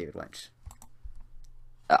unless it's David Lynch.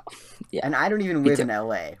 Oh, yeah. And I don't even live in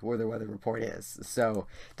LA where the weather report is, so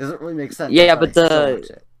it doesn't really make sense. Yeah, but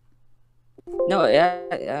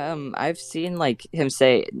no, I've seen like him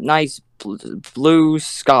say nice blue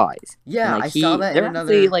skies. Yeah, and, I saw that in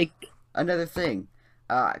another thing.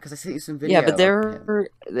 Because I sent you some video. Yeah, but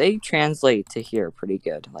they translate to here pretty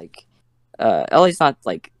good. Like, LA's not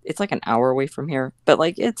like it's like an hour away from here, but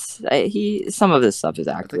like it's some of this stuff is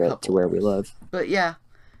accurate to where we live. But yeah,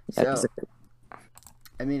 so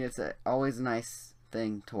I mean, it's always a nice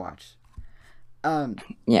thing to watch.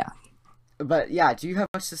 Yeah. But yeah, do you have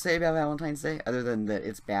much to say about Valentine's Day other than that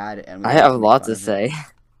it's bad? And I have a lot to say.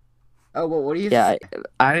 Oh well, what do you? Yeah,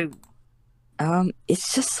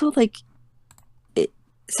 it's just so like.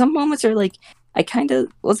 Some moments are like I kind of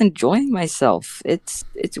was enjoying myself. It's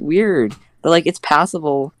weird, but like it's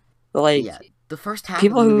passable. But like the first half,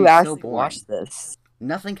 people of the who movie actually so watch this,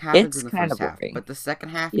 nothing happens in the first half, but the second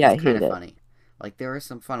half is kind of funny. Like there are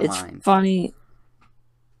some fun lines. It's funny.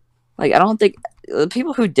 Like I don't think the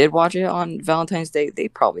people who did watch it on Valentine's Day, they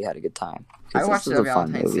probably had a good time. I Because this watched it was on a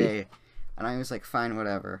fun Valentine's movie. Day, and I was like, fine,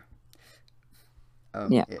 whatever.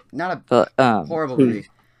 Yeah, Not a but horrible movie.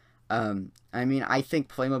 I mean, I think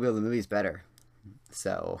Playmobil the movie is better.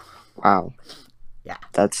 So, wow, yeah.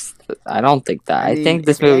 I don't think that. I I mean, think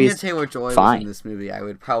this if Anya movie's Taylor-Joy was in fine. this movie, I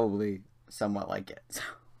would probably somewhat like it. So.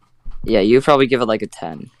 Yeah, you'd probably give it like a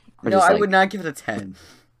 10, or No, just I would like not give it a 10.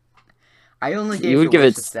 I only you gave would The give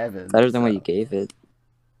Witch it a 7. better than what you So. gave it.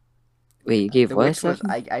 Wait, you gave The what a Witch was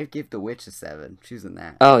 7? I gave The Witch a 7. Choosing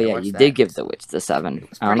that. Oh I yeah, watched you that did give The recently. Witch the 7.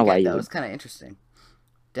 It's I don't pretty know why good you though. would. It's kind of interesting.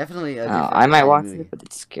 Definitely a I different might kind of watch movie. it, but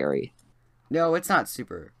it's scary. No, it's not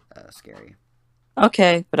super scary.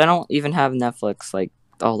 Okay, but I don't even have Netflix like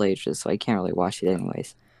all ages, so I can't really watch it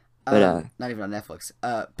anyways. But Not even on Netflix.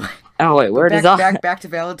 oh wait, But where is it on? back to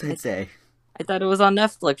Valentine's Day. I thought it was on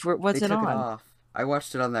Netflix. They What's it took it on? off. I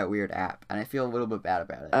watched it on that weird app, and I feel a little bit bad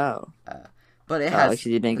about it. Oh, But it oh, has because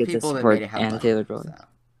you didn't the get to people that made support it have Anna money. Taylor-Joy. So.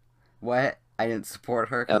 What? I didn't support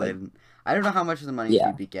her because Oh, I didn't. I don't know how much of the money yeah,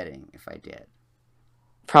 she'd be getting if I did.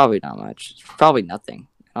 probably not much. Probably nothing.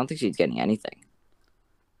 I don't think she's getting anything.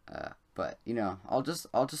 But you know, I'll just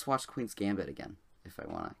watch Queen's Gambit again if I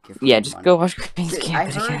want to give her Yeah, more just money. go watch Queen's I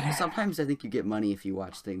Gambit heard again. sometimes I think you get money if you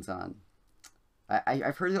watch things on.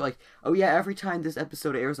 I've heard that like, oh yeah, every time this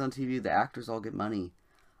episode airs on TV, the actors all get money.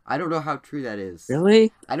 I don't know how true that is.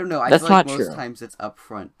 Really? I don't know. I That's feel like not most true. times it's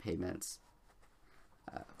upfront payments.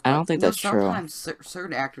 I don't think no, that's true. sometimes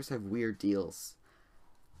certain actors have weird deals.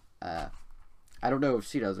 I don't know if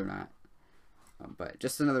she does or not. But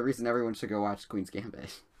just another reason everyone should go watch Queen's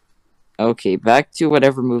Gambit. Okay, back to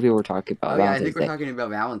whatever movie we're talking about. Oh yeah, I Valentine's think we're Day. talking about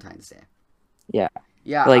Valentine's Day. Yeah,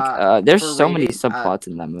 Yeah. like there's For so many rating, subplots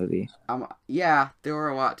in that movie. yeah, there were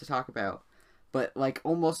a lot to talk about, but like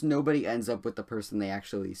almost nobody ends up with the person they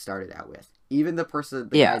actually started out with. Even the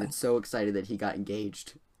guy that's so excited that he got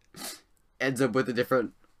engaged, ends up with a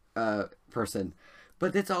different person.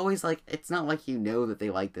 But it's always like, it's not like you know that they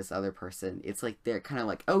like this other person. It's like they're kind of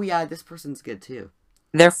like, oh yeah, this person's good too.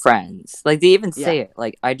 They're friends. Like they even Yeah. say it.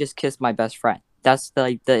 Like I just kissed my best friend. That's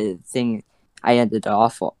like the thing I ended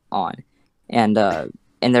off on, and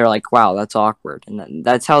they're like, wow, that's awkward, and then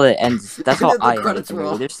that's how it ends. That's how And then the I ended credits the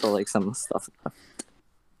roll. movie. There's still like some stuff.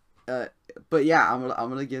 But yeah, I'm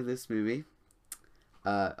gonna give this movie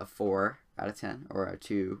a 4 out of 10 or a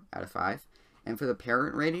 2 out of 5. And for the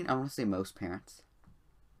parent rating, I want to say most parents.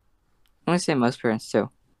 I'm gonna say most parents too.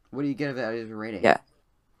 What do you give it as a rating? Yeah.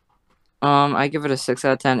 I give it a 6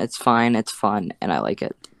 out of 10. It's fine. It's fun, and I like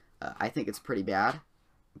it. I think it's pretty bad,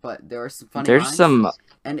 but there are some funny There's lines, some,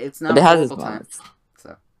 and it's but not it a has its horrible time. moments.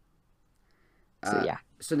 So, Yeah.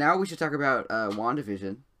 So now we should talk about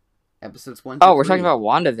WandaVision, episodes 1, 2, Oh, we're 3. talking about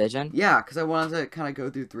WandaVision. Yeah, because I wanted to kind of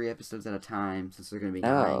go through 3 episodes at a time since they're going to be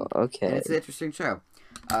 9. Oh, okay. And it's an interesting show.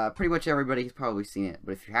 Pretty much everybody's probably seen it,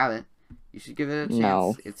 but if you haven't, you should give it a chance.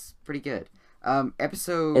 No. It's pretty good.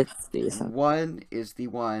 Episode It's decent. 1 is the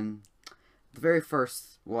very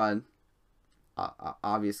first one,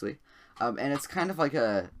 obviously. And it's kind of like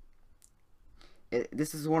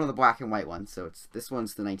this is one of the black and white ones, so this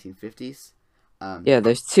one's the 1950s. Yeah,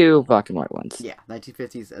 there's 2 black and white ones. Yeah,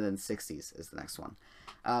 1950s and then 60s is the next one.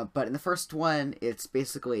 But in the first one, it's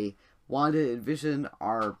basically Wanda and Vision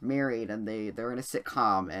are married and they're in a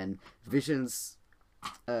sitcom, and Vision's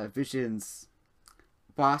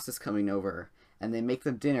boss is coming over, and they make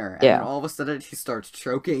them dinner, and then all of a sudden he starts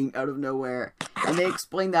choking out of nowhere, and they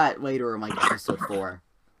explain that later in like episode 4.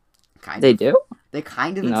 They do? They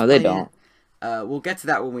kind of No, they don't. We'll get to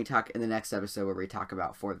that when we talk in the next episode where we talk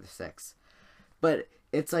about 4 to 6. But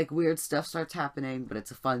it's like weird stuff starts happening, but it's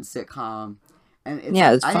a fun sitcom, and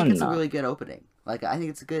it's fun. I think it's a really good opening. Like I think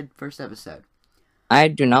it's a good first episode. I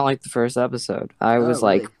do not like the first episode. I was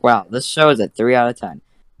really? like, wow, this show is a 3 out of 10.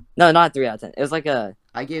 No, not 3 out of 10. It was like I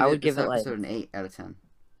would give it episode an 8 out of 10.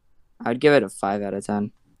 I would give it a 5 out of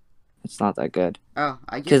 10. It's not that good. Oh,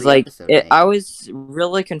 I give because the like episode an 8. I was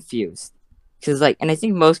really confused. Because like, and I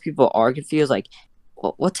think most people are confused. Like,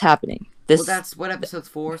 what's happening? Well, that's what episode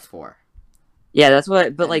 4 is for. Yeah, that's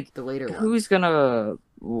what. But and like, the later who's gonna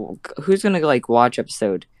like watch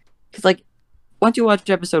episode? Because like, once you watch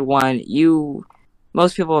episode 1,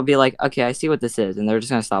 most people will be like, okay, I see what this is, and they're just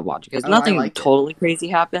gonna stop watching because nothing totally crazy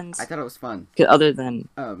happens. I thought it was fun. Other than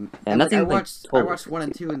nothing. I watched 1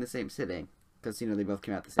 and 2 in the same sitting because they both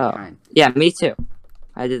came out at the same time. Yeah, me too.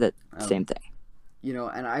 I did that same thing.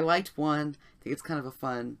 And I liked 1. I think it's kind of a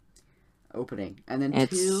fun opening, and then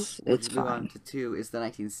 2. It's fine. On to 2 is the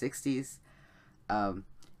 1960s.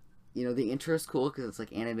 The intro is cool because it's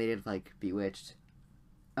like animated, like Bewitched.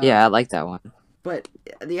 Yeah, I like that one. But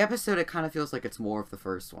the episode, it kind of feels like it's more of the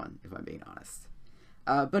first one, if I'm being honest.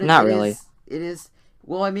 But Not really. It is.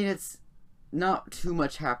 Well, I mean, it's not too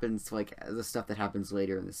much happens like the stuff that happens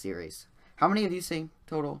later in the series. How many have you seen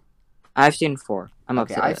total? I've seen 4. I'm up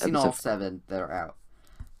Okay, to I've seen all episode 4. 7 that are out.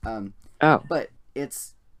 Oh. But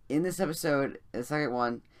it's in this episode, the second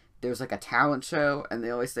one. There's like a talent show, and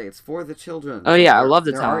they always say it's for the children. Oh yeah, I love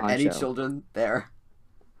the there talent aren't any show. children there.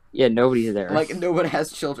 Yeah, nobody's there. Like no one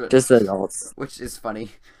has children. Just the adults. Which is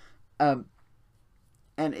funny. And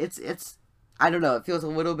it's I don't know, it feels a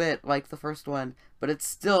little bit like the first one, but it's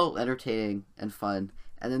still entertaining and fun.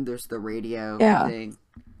 And then there's the radio thing.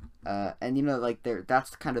 And you know, like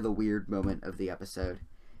that's kind of the weird moment of the episode.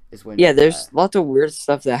 Is when there's lots of weird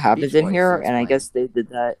stuff that happens in here, and I guess they did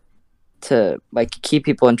that to like keep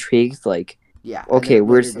people intrigued, like okay,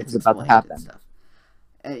 weird stuff is about to happen.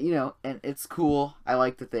 And you know, and it's cool. I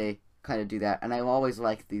like that they kind of do that, and I always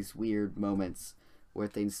like these weird moments where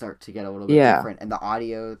things start to get a little bit different, and the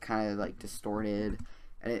audio kind of like distorted,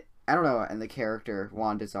 and I don't know, and the character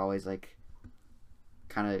Wanda's always like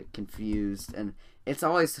kind of confused, and it's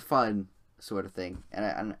always fun sort of thing,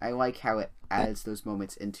 and I like how it adds those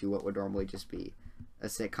moments into what would normally just be a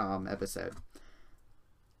sitcom episode.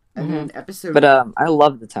 And then episode, but I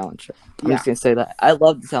love the talent show. I'm just gonna say that I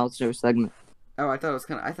love the talent show segment. Oh, I thought it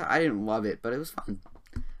was I didn't love it, but it was fun.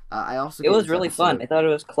 I also it was really fun. I thought it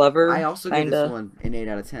was clever. I also gave this one an 8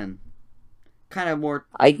 out of 10. Kind of more.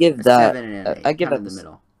 I give that 7 and an 8. I give it in the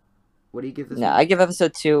middle. What do you give this? No, one? I give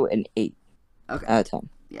episode 2 an 8. Okay. Out of 10.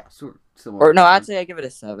 Yeah, or no, I'd say I give it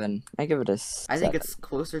a 7. I give it a 7. I think it's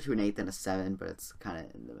closer to an 8 than a 7, but it's kind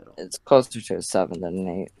of in the middle. It's closer to a 7 than an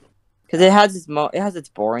 8. Because it has its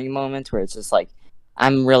boring moments where it's just like,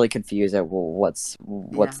 I'm really confused at what's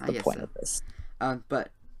the point of this.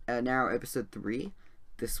 But now episode 3,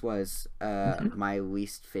 this was my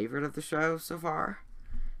least favorite of the show so far.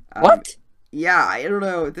 What? Yeah, I don't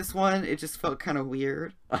know. This one, it just felt kind of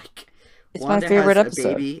weird. Like, it's Wanda my favorite has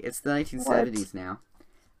episode. A baby. It's the 1970s now.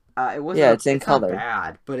 It wasn't. Yeah, it's in color. Not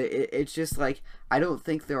bad, but it's just like I don't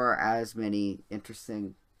think there are as many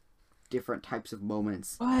interesting, different types of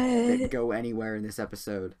moments that go anywhere in this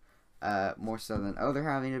episode. More so than they're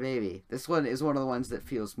having a baby. This one is one of the ones that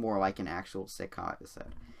feels more like an actual sitcom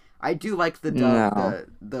episode. I do like the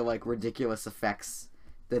like ridiculous effects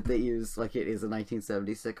that they use, like it is a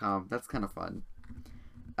 1970s sitcom. That's kind of fun.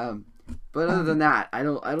 But other than that, I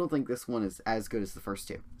don't think this one is as good as the first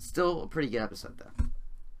two. Still a pretty good episode though.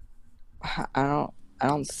 I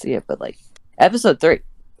don't see it, but like episode 3,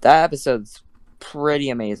 that episode's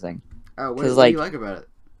pretty amazing. Oh, what do you like about it?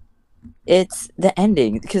 It's the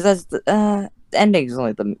ending, because that's the ending is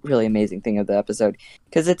only the really amazing thing of the episode,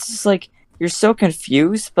 because it's just like you're so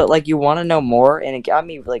confused, but like you want to know more, and it got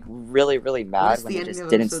me like really mad when it just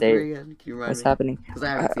didn't say what's happening.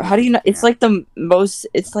 How do you know? It's like the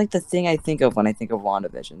it's like the thing I think of when I think of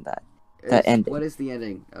WandaVision. That ending. What is the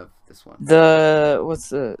ending of this one? What's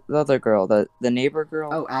the other girl? The neighbor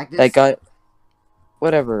girl? Oh, Agnes. That got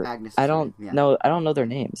whatever. Agnes. I don't know. I don't know their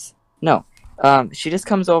names. No. She just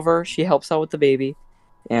comes over. She helps out with the baby,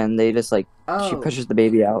 and they just like she pushes the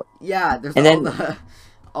baby out. Yeah. There's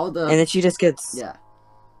all the. And then she just gets. Yeah.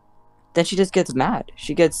 Then she just gets mad.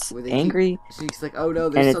 She gets angry. She's like, "Oh no,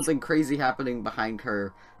 there's something crazy happening behind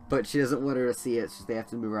her," but she doesn't want her to see it. So they have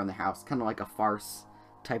to move around the house, kind of like a farce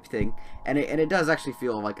type thing, and it does actually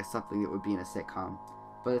feel like something that would be in a sitcom,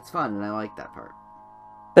 but it's fun and I like that part.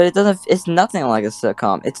 But it doesn't. It's nothing like a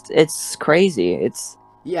sitcom. It's crazy. It's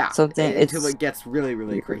something until it gets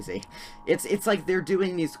really crazy. It's like they're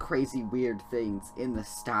doing these crazy weird things in the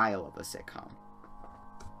style of a sitcom.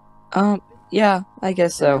 Yeah, I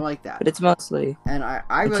guess so. I like that, but it's mostly and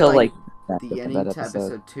I really like the ending to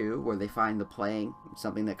episode 2 where they find the playing,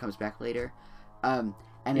 something that comes back later, and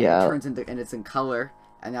it turns into, and it's in color.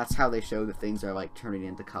 And that's how they show that things are, like, turning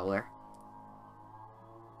into color.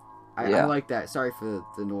 I like that. Sorry for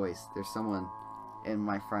the noise. There's someone in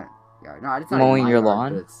my front yard. No, it's not mowing your yard,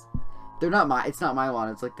 lawn? It's not my lawn.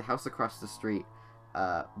 It's, like, the house across the street.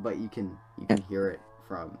 But you can hear it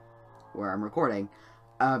from where I'm recording.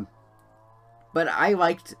 But I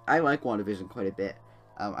like WandaVision quite a bit.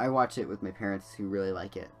 I watch it with my parents who really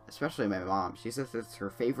like it. Especially my mom. She says it's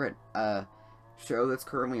her favorite show that's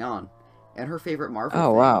currently on. And her favorite Marvel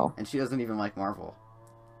thing. Wow. And she doesn't even like Marvel.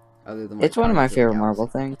 Other than it's one of my favorite Marvel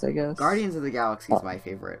things, I guess. Guardians of the Galaxy is my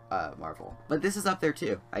favorite Marvel. But this is up there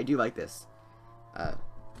too. I do like this.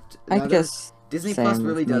 I guess Disney Plus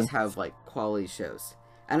really does have like quality shows.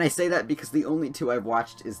 And I say that because the only 2 I've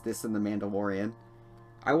watched is this and The Mandalorian.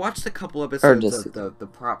 I watched a couple episodes of the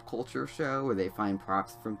prop culture show where they find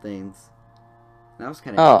props from things. That was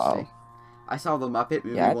kind of interesting. I saw the Muppet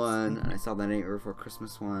movie Yeah, one, and I saw the Nightmare Before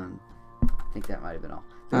Christmas one. I think that might have been all.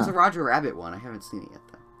 There's a Roger Rabbit one. I haven't seen it yet,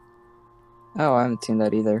 though. Oh, I haven't seen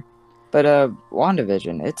that either. But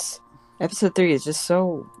WandaVision, episode 3 is just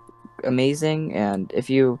so amazing, and if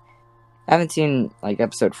you haven't seen like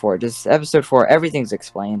episode 4, just episode 4, everything's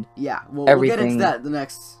explained. Yeah, well, we'll get into Everything. that the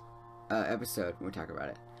next episode when we talk about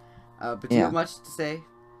it. But do you have much to say?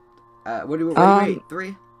 What do you rate?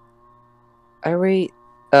 3? I rate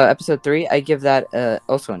episode 3. I give that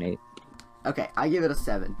also an 8. Okay, I give it a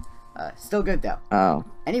 7. Still good though. Oh.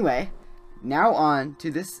 Anyway, now on to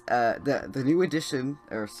this the new edition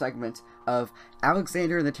or segment of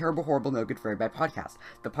Alexander and the Terrible, Horrible, No Good, Very Bad podcast.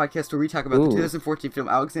 The podcast where we talk about the 2014 film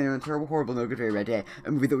Alexander and the Terrible, Horrible, No Good, Very Bad Day,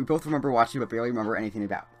 a movie that we both remember watching but barely remember anything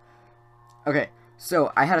about. Okay,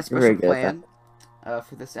 so I had a special plan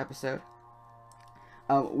for this episode.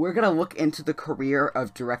 We're gonna look into the career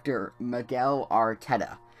of director Miguel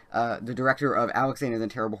Arteta, the director of Alexander and the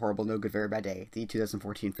Terrible, Horrible, No Good, Very Bad Day, the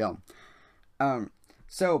 2014 film.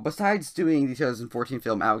 So, besides doing the 2014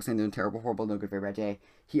 film Alexander and the Terrible, Horrible, No Good, Very Bad Day,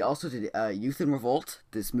 he also did Youth in Revolt,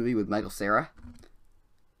 this movie with Michael Cera.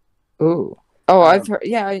 Ooh. Oh, I've heard.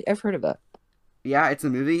 Yeah, I've heard of that. Yeah, it's a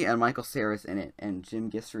movie, and Michael Cera's in it, and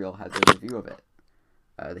Jim Gisriel has a review of it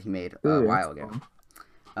that he made a while ago.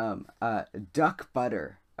 Duck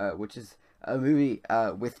Butter, which is a movie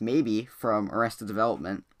with Maybe from Arrested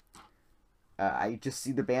Development. I just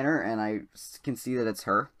see the banner, and I can see that it's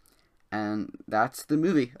her. And that's the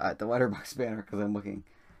movie, the Letterboxd banner, because I'm looking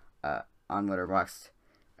on Letterboxd.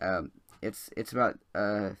 It's about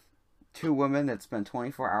two women that spend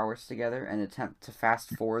 24 hours together and attempt to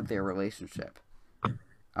fast forward their relationship.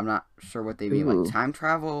 I'm not sure what they mean, like time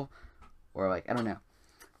travel, or like, I don't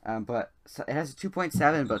know. But so it has a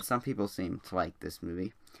 2.7, but some people seem to like this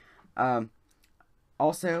movie.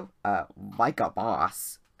 Also, Like a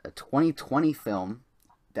Boss, a 2020 film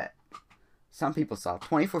that some people saw.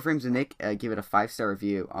 24 Frames of Nick give it a 5-star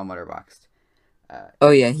review on Letterboxd. Oh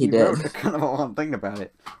yeah, he did. Wrote a kind of a long thing about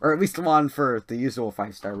it, or at least one for the usual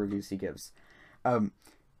 5-star reviews he gives.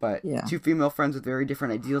 But yeah. Two female friends with very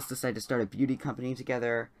different ideals decide to start a beauty company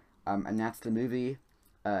together, and that's the movie.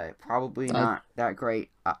 Probably not that great.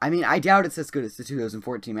 I mean, I doubt it's as good as the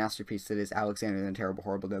 2014 masterpiece that is Alexander and the Terrible,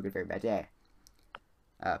 Horrible, No Good, Very Bad Day.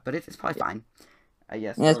 But it's probably fine.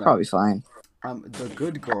 Yes. Yeah, it's probably fine. The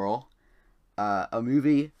Good Girl, a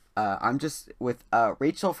movie. I'm just with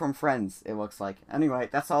Rachel from Friends, it looks like. Anyway,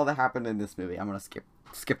 that's all that happened in this movie. I'm gonna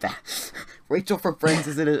skip that. Rachel from Friends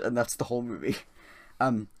is in it, and that's the whole movie.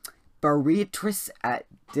 Beatrice at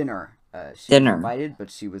dinner. She was invited,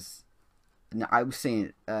 but she was... No, I was saying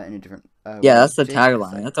it in a different... yeah, that's the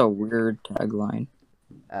tagline. That's a weird tagline.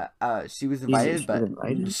 She was invited,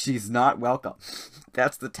 but she's not welcome.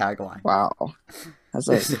 That's the tagline. Wow. That's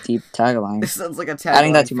a deep tagline. This sounds like a tagline.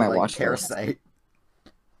 Adding that to my like watch Parasite.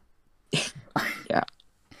 Yeah.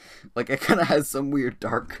 Like, it kind of has some weird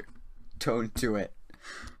dark tone to it.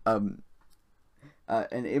 An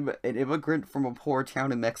immigrant from a poor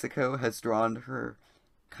town in Mexico has drawn her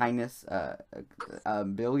kindness, a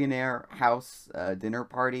billionaire house, dinner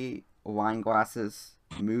party, wine glasses,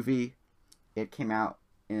 movie. It came out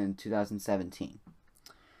in 2017.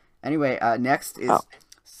 Anyway, next is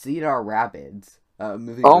Cedar Rapids,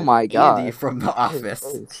 movie with my God. Andy from The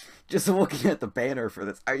Office. Just looking at the banner for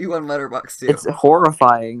this. Are you on Letterboxd too? It's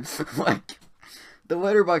horrifying. Like, the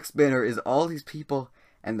Letterboxd banner is all these people,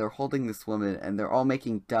 and they're holding this woman, and they're all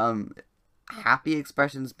making dumb, happy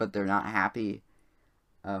expressions, but they're not happy.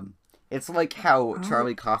 It's like how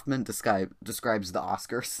Charlie Kaufman describes the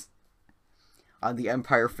Oscars on the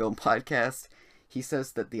Empire Film Podcast. He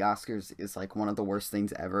says that the Oscars is like one of the worst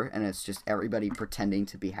things ever, and it's just everybody pretending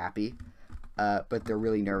to be happy, but they're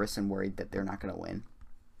really nervous and worried that they're not going to win.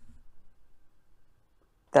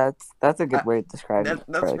 That's a good way to describe it.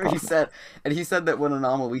 That's what he said. And he said that when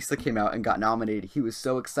Anomalisa came out and got nominated, he was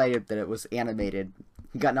so excited that it was animated.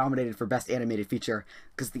 He got nominated for Best Animated Feature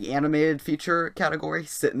because the animated feature category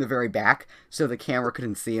sit in the very back, so the camera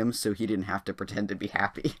couldn't see him, so he didn't have to pretend to be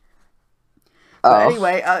happy. But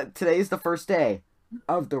anyway, today's the first day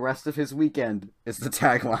of the rest of his weekend is the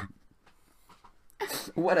tagline.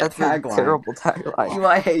 What a tagline. That's a terrible tagline.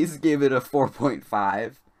 Eli Hayes gave it a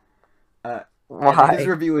 4.5. Why? His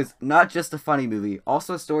review is not just a funny movie,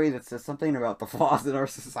 also a story that says something about the flaws in our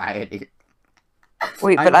society.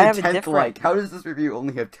 Wait, but I have a different... like. How does this review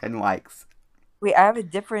only have 10 likes? Wait, I have a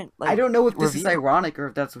different, like, I don't know if this is ironic or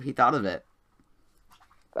if that's what he thought of it.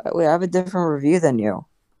 Wait, I have a different review than you.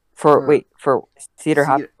 For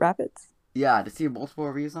Cedar Rapids? Yeah, to see multiple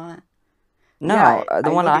reviews on it? No, yeah,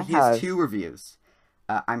 the one I he have... has 2 reviews.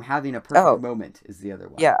 I'm Having a Perfect Oh, Moment is the other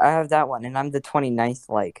one. yeah, I have that one, and I'm the 29th.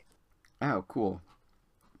 Like, Oh, cool.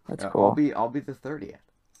 that's I'll cool. be the 30th.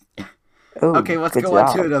 Okay, Oh, let's good go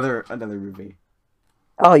on to job. another movie.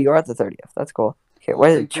 Oh, you're at the 30th. That's cool. Okay, Looks what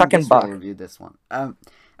is like it? Chuck and Israel Buck. reviewed this one.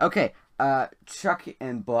 Okay. Chuck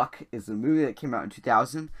and Buck is a movie that came out in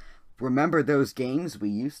 2000. Remember those games we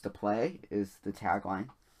used to play is the tagline.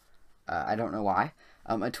 I don't know why.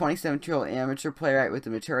 A 27-year-old amateur playwright with the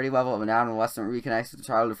maturity level of an adolescent reconnects with the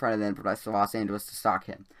child in front of them and provides to Los Angeles to stalk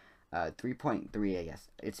him. 3.3, I guess.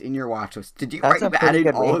 It's in your watch list. Are That's you a pretty adding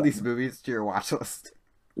good all of rating. these movies to your watch list?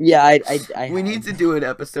 Yeah, I We need have. to do an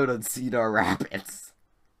episode on Cedar Rapids.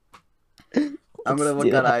 I'm Let's gonna look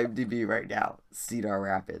do on that. IMDb right now. Cedar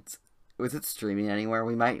Rapids. Was it streaming anywhere?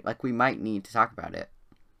 We might need to talk about it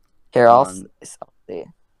Here, I'll on see.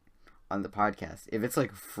 on the podcast. If it's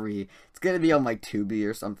like free, it's gonna be on like Tubi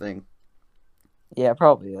or something. Yeah, it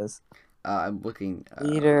probably is. I'm looking.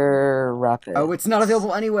 Cedar Rapids. Oh, it's not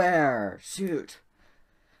available anywhere. Shoot.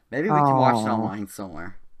 Maybe we can watch it Oh, online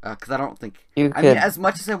somewhere. Because I don't think. you I mean, could. as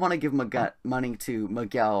much as I want to give money to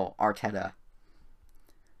Miguel Arteta.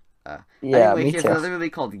 Yeah, Anyway, me he has too. another movie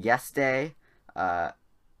called Yes Day.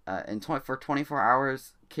 For 24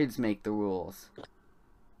 hours, kids make the rules.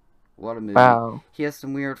 What a movie. Wow, He has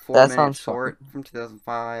some weird that 4-minute sounds fun. short from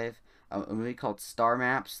 2005. A movie called Star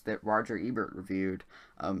Maps that Roger Ebert reviewed.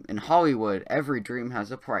 In Hollywood, every dream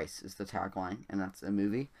has a price is the tagline, and that's a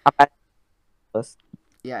movie. I,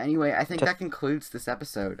 Yeah, anyway, I think that concludes this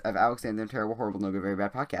episode of Alexander and Terrible, Horrible, No Good, Very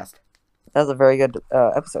Bad podcast. that was a very good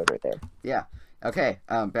episode right there. Yeah. Okay,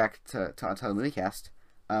 back to Untitled Movie Cast.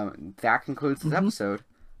 That concludes this episode.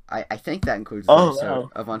 I think that includes this episode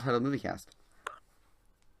of Untitled Movie Cast.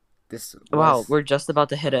 This was... Wow, we're just about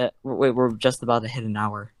to hit we're just about to hit an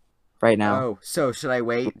hour right now. Oh, so should I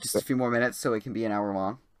wait just a few more minutes so it can be an hour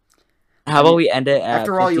long? How about we end it at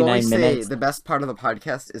After all, you 59 always minutes? say the best part of the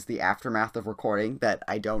podcast is the aftermath of recording that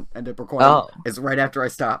I don't end up recording. Oh. Is right after I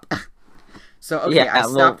stop. So, okay, Yeah, I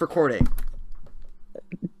stopped recording.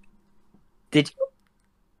 Did you?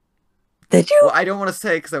 Did you? Well, I don't want to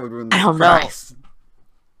say because I would ruin the I don't surprise.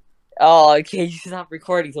 Oh, okay, you stopped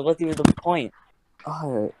recording, so what's even the point?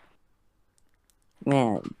 Oh,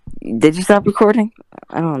 man. Did you stop recording?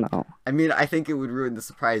 I don't know. I mean, I think it would ruin the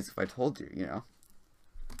surprise if I told you, you know?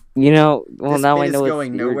 You know, well, this now bit I know is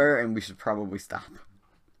going nowhere, and we should probably stop.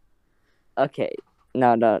 Okay.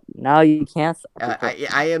 No, now you can't stop.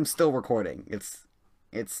 I am still recording. It's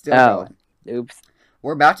still going. Oops.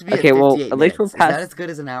 We're about to be Okay, at 58 well, at minutes. least we're Is past... that as good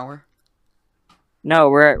as an hour? No,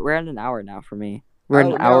 we're at an hour now for me. We're at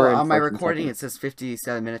an hour and on my 14 recording seconds. it says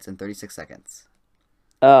 57 minutes and 36 seconds.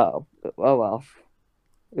 Oh well.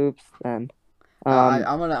 Oops then. I'm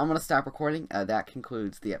gonna stop recording. That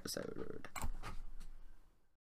concludes the episode.